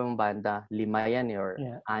 Pag sinabi mong banda, 5 yan or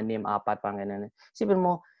 6, 4, pang ganun. Sipin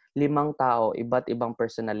mo, 5 tao, iba't ibang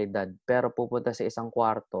personalidad, pero pupunta sa isang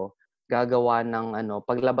kwarto, gagawa ng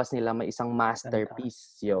paglabas nila may isang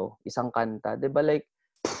masterpiece, isang kanta. Diba like,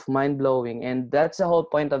 mind-blowing. And that's the whole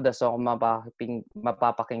point of the song.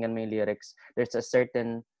 Mapapakinggan mo yung lyrics. There's a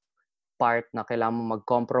certain part na kailangan mo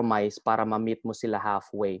mag-compromise para ma-meet mo sila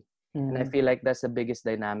halfway. And I feel like that's the biggest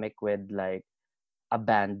dynamic with like a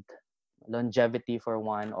band. Longevity for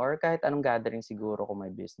one, or kahit anong gathering siguro kung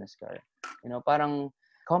may business ka. You know, parang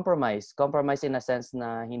compromise in a sense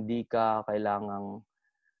na hindi ka kailangang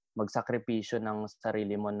magsakripisyo ng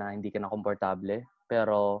sarili mo na hindi ka na komportable,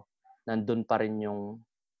 pero nandun pa rin yung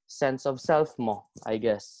sense of self mo, I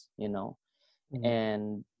guess, you know.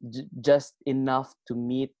 And just enough to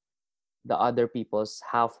meet the other people's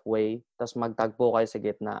halfway, tapos magtagpo kayo sa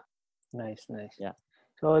gitna. Nice. Yeah.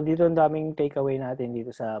 So, dito ang daming takeaway natin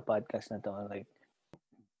dito sa podcast na to. Like,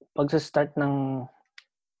 pag sa start ng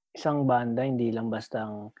isang banda, hindi lang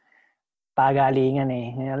bastang pagalingan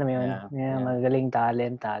eh. Alam mo yun? Yeah. Magaling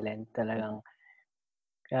talent. Talagang,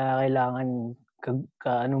 kaya kailangan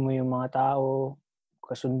ano mo yung mga tao,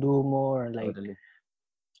 kasundo mo, or like, totally.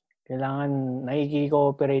 Kailangan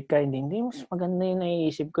nakiki-cooperate ka. Hindi mas maganda yung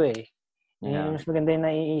naiisip ko eh. Mas maganda yung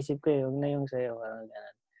naiisip ko eh. Huwag na yung sa'yo. Parang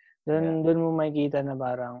ganun. Doon mo makikita na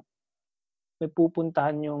parang may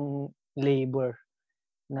pupuntahan yung labor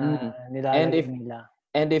na nilalagay nila.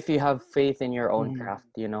 And if you have faith in your own craft,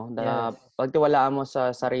 pagtiwalaan mo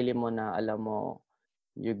sa sarili mo na alam mo,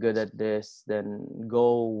 you're good at this, then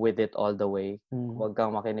go with it all the way. Huwag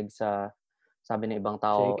kang makinig sa sabi ng ibang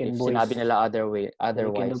tao. Second if voice. Sinabi nila otherwise.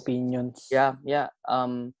 Second opinions. Yeah.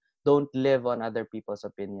 Don't live on other people's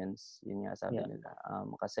opinions. Yun nga sabi nila.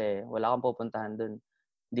 Kasi wala kang pupuntahan dun.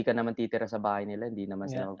 Hindi ka naman titira sa bahay nila. Hindi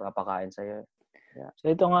naman sila magpapakain sa'yo. Yeah.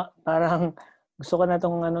 So ito nga, parang gusto ko na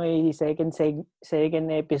itong second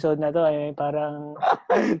episode na to ay parang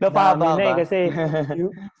napahaba na ba? Kasi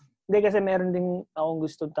hindi kasi meron din akong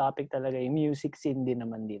gustong topic talaga, yung music scene din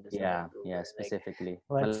naman dito. Yeah, specifically.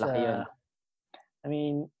 Like, malaki yun. I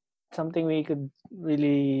mean, something we could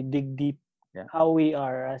really dig deep how we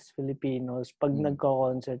are as Filipinos pag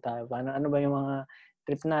nagko-concert tayo. Ano ba yung mga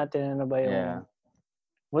trip natin? Ano ba yung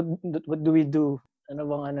what do we do? Ano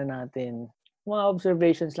bang ano natin? Mga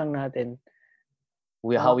observations lang natin.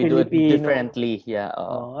 How we do it differently. Yeah.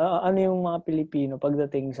 Ano yung mga Pilipino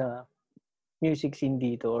pagdating sa music scene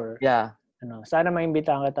dito or sana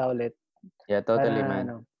maimbitahan kita ulit. Yeah, totally,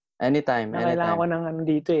 man. Anytime. Kailangan ko ng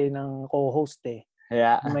dito ng co-host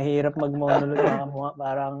Yeah. Mahirap mag-monologue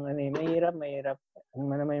parang mahirap. Ano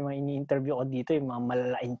naman yung mga ini-interview ko dito, yung mga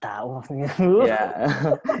malalaking tao. Yeah.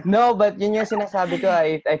 No, but yun yung sinasabi ko.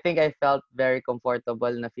 I think I felt very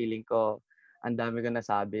comfortable na feeling ko ang dami ko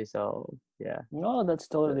nasabi. So, yeah. No, that's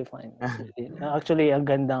totally fine. Actually, ang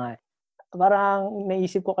ganda nga. Parang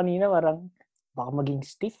naisip ko kanina, parang baka maging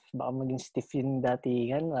stiff yung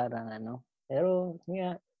datingan. Parang Pero,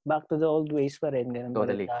 back to the old ways pa rin. Ganun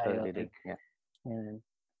totally. Yeah. Yan.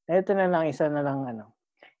 Ito na lang, isa na lang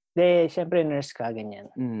syempre nurse ka, ganyan.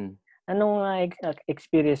 Anong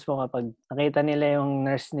experience mo kapag nakita nila yung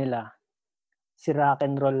nurse nila, si rock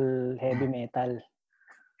and roll heavy metal,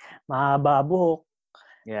 mahaba buhok,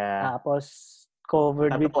 tapos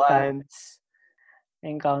covered with tats,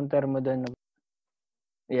 encounter mo doon?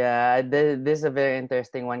 Yeah, this is a very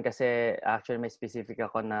interesting one kasi actually may specific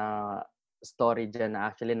ako na story dyan na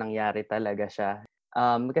actually nangyari talaga siya.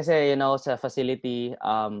 Kasi sa facility,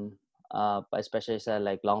 especially sa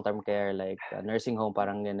like long-term care, like nursing home,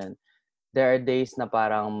 parang ganun. There are days na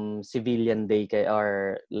parang civilian day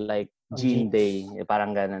or like jean day,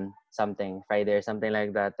 parang ganun, something, Friday or something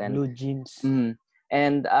like that. And blue jeans.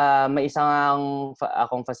 And may isang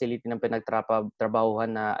akong facility na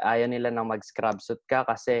pinagtrabahuhan na ayaw nila nang mag-scrub suit ka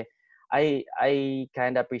kasi I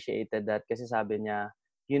kind of appreciated that kasi sabi niya,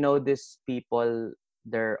 these people,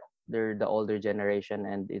 they're the older generation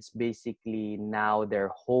and it's basically now their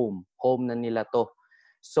home na nila to.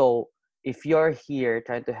 So if you're here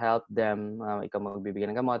trying to help them, ikaw magbibigay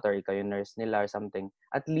ng gamot or ikaw yung nurse nila or something,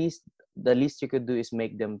 at least the least you could do is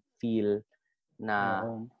make them feel na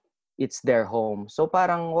it's their home. So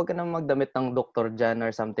parang wag ka na magdamit ng doktor dyan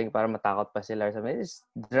or something para matakot pa sila or something. Just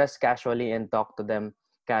dress casually and talk to them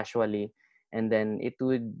casually and then it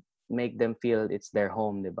would make them feel it's their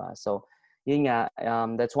home, diba? So yun nga,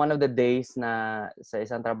 that's one of the days na sa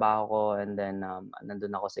isang trabaho ko and then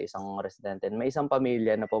nandun ako sa isang residente and may isang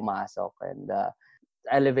pamilya na pumasok and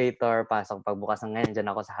elevator, pasok pagbukas ng ngayon, dyan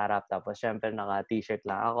ako sa harap tapos syempre naka-t-shirt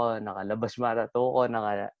lang ako, nakalabas matato ko,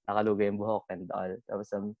 nakalugay yung buhok and all. Tapos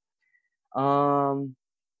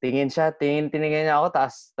tiningin niya ako,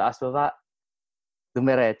 taas baba,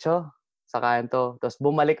 dumiretso sa kanto, tapos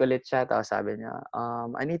bumalik ulit siya, tapos sabi niya,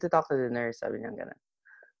 I need to talk to the nurse, sabi niya gano'n.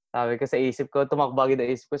 Sabi ko sa isip ko, tumakbagi na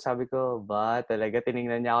isip ko, sabi ko, ba, talaga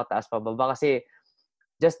tinignan niya ako taas pababa kasi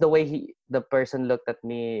just the way the person looked at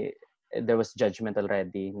me, there was judgment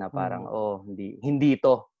already na parang, hindi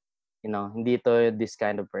to, hindi to this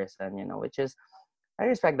kind of person, which is,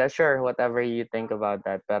 I respect that, sure, whatever you think about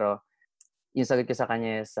that, pero yung sagot ko sa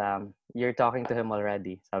kanya is, you're talking to him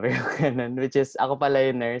already, sabi ko ganun, which is, ako pala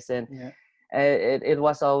yung nurse, and it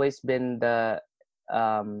was always been the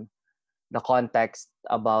context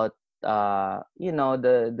about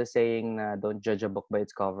the saying don't judge a book by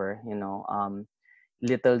its cover.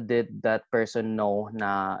 Little did that person know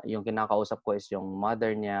na yung kinakausap ko is yung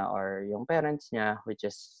mother niya or yung parents niya, which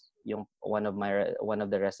is yung one of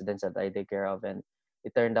the residents that I take care of, and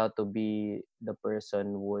it turned out to be the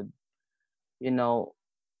person would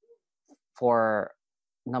for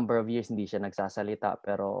number of years hindi siya nagsasalita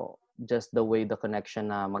pero just the way the connection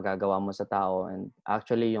na magagawa mo sa tao, and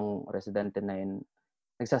actually yung residente na yun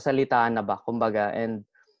nagsasalitaan na ba kumbaga, and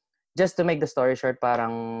just to make the story short,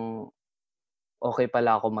 parang okay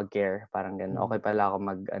pala ako mag-care, parang ganun, okay pala ako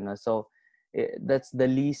so that's the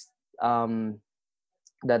least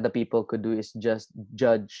that the people could do is just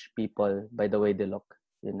judge people by the way they look,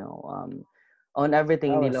 on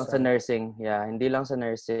everything, hindi lang sa nursing, hindi lang sa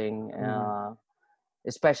nursing,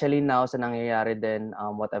 especially now sa nangyayari din,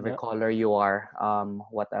 whatever color you are,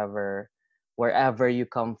 wherever you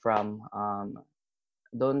come from,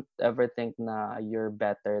 don't ever think na you're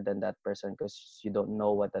better than that person because you don't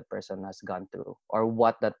know what that person has gone through or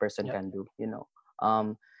what that person can do,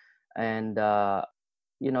 and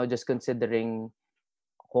just considering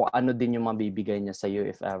kung ano din yung mabibigay niya sa you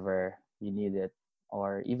if ever you need it,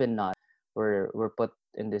 or even not. We're put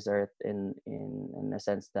in this earth in a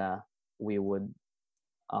sense that we would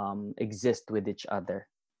exist with each other.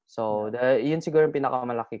 So yun siguro yung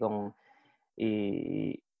pinakamalaki kong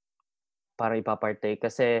parang ipapartake,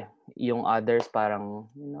 kasi yung others parang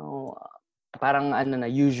parang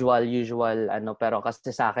usual pero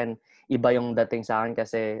kasi sa akin iba yung dating sa akin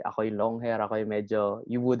kasi ako yung long hair, ako yung medyo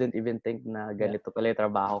you wouldn't even think na ganito pala yung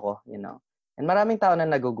trabaho ko, and maraming tao na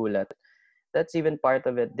nagugulat. That's even part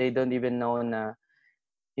of it. They don't even know na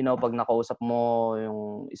pag nakausap mo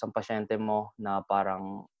yung isang pasyente mo na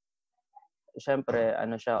parang syempre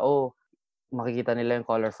makikita nila yung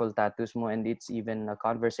colorful tattoos mo, and it's even a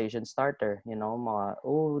conversation starter, mga,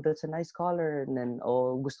 that's a nice color, and then,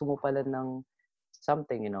 gusto mo pala ng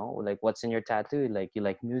something, like what's in your tattoo, like you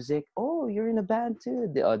like music, you're in a band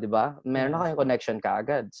too, diba? Meron na kayong connection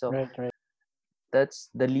kaagad. So right.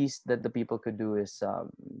 That's the least that the people could do is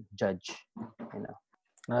judge,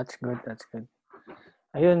 That's good.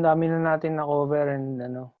 Ayun, dami na natin na-cover, and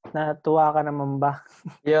natuwa ka naman ba?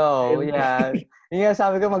 Yo, yeah. Yung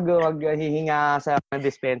sabi ko maghihinga sa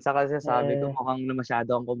dispensa kasi sabi ko mukhang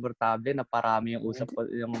masyado ang komportable na parami yung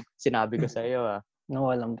yung sinabi ko sa iyo.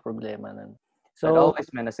 No, walang problema nun. So, but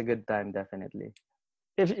always, man, it's a good time, definitely.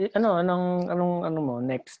 If anong mo,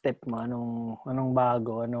 next step mo, anong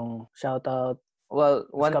bago, anong shoutout?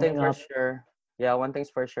 Well, one thing's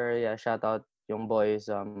for sure, shout out yung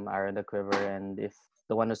boys, Aaron the Quiver, and if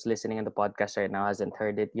the one who's listening in the podcast right now hasn't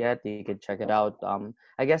heard it yet, you can check it out.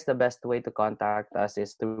 I guess the best way to contact us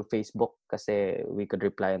is through Facebook kasi we could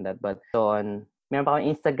reply on that. But meron pa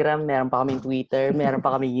kami Instagram, meron pa kami Twitter, meron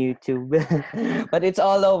pa kami YouTube. But it's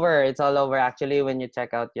all over. Actually, when you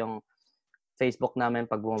check out yung Facebook namin,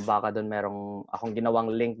 pag bumaba ka doon, merong akong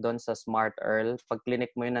ginawang link doon sa Smart Earl. Pag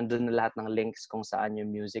clinic mo yun, nandun na lahat ng links kung saan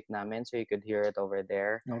yung music namin, so you could hear it over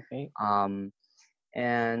there. Okay.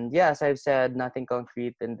 And as I've said, nothing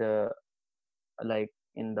concrete in the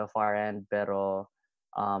far end, pero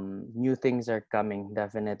new things are coming,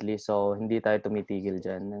 definitely. So hindi tayo tumitigil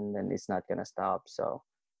dyan, and then it's not gonna stop. So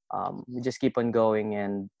we just keep on going.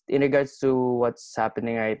 And in regards to what's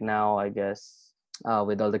happening right now, I guess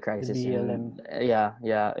with all the crisis in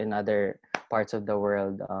other parts of the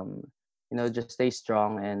world, just stay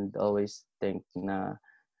strong and always think na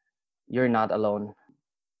you're not alone.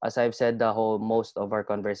 As I've said, most of our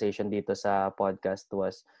conversation dito sa podcast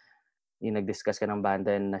was yung nag-discuss ka ng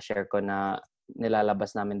banda, and na-share ko na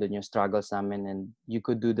nilalabas namin dun yung struggles namin, and you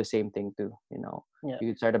could do the same thing too, You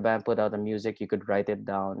could start a band, put out the music, you could write it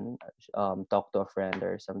down, talk to a friend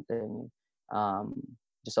or something.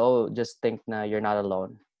 Just think na you're not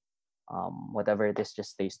alone. Whatever it is,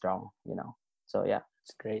 just stay strong, So yeah.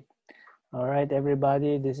 It's great. All right,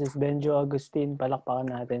 everybody. This is Benjo Agustin.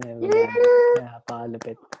 Palakpakan natin, everybody.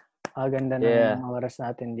 Pakalupit. Ganda ng oras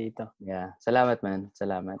natin dito. Yeah. Salamat, man.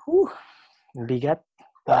 Salamat. Bigat.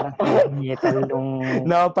 Parang metal nung...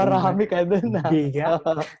 Naparami ka dun. Bigat.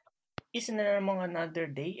 Isn't it among another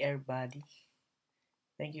day, everybody?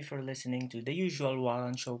 Thank you for listening to the Usual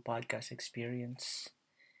Wallen Show podcast experience.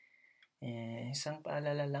 Isang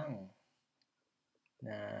paalala lang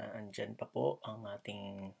na andyan pa po ang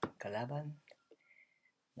ating kalaban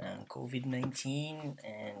ng COVID-19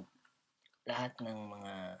 and lahat ng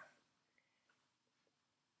mga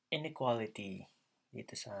inequality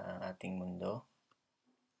dito sa ating mundo.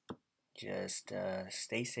 Just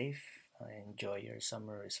stay safe, enjoy your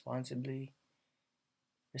summer responsibly,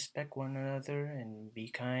 respect one another, and be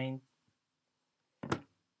kind.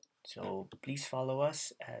 So please follow us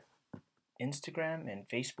at Instagram and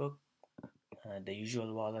Facebook, The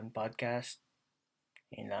Usual Wallen Podcast.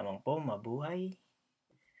 Yun lamang po, mabuhay.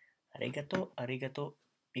 Arigato,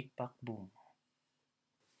 pikpak boom.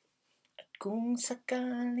 At kung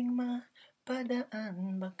sakaling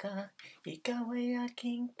mapadaan baka ikaw ay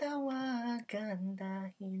aking tawagan,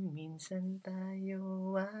 dahil minsan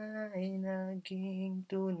tayo ay naging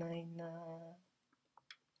tunay na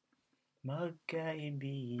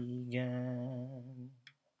magkaibigan.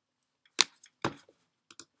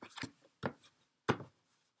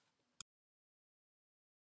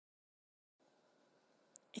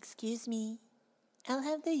 Excuse me, I'll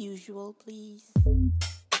have the usual, please.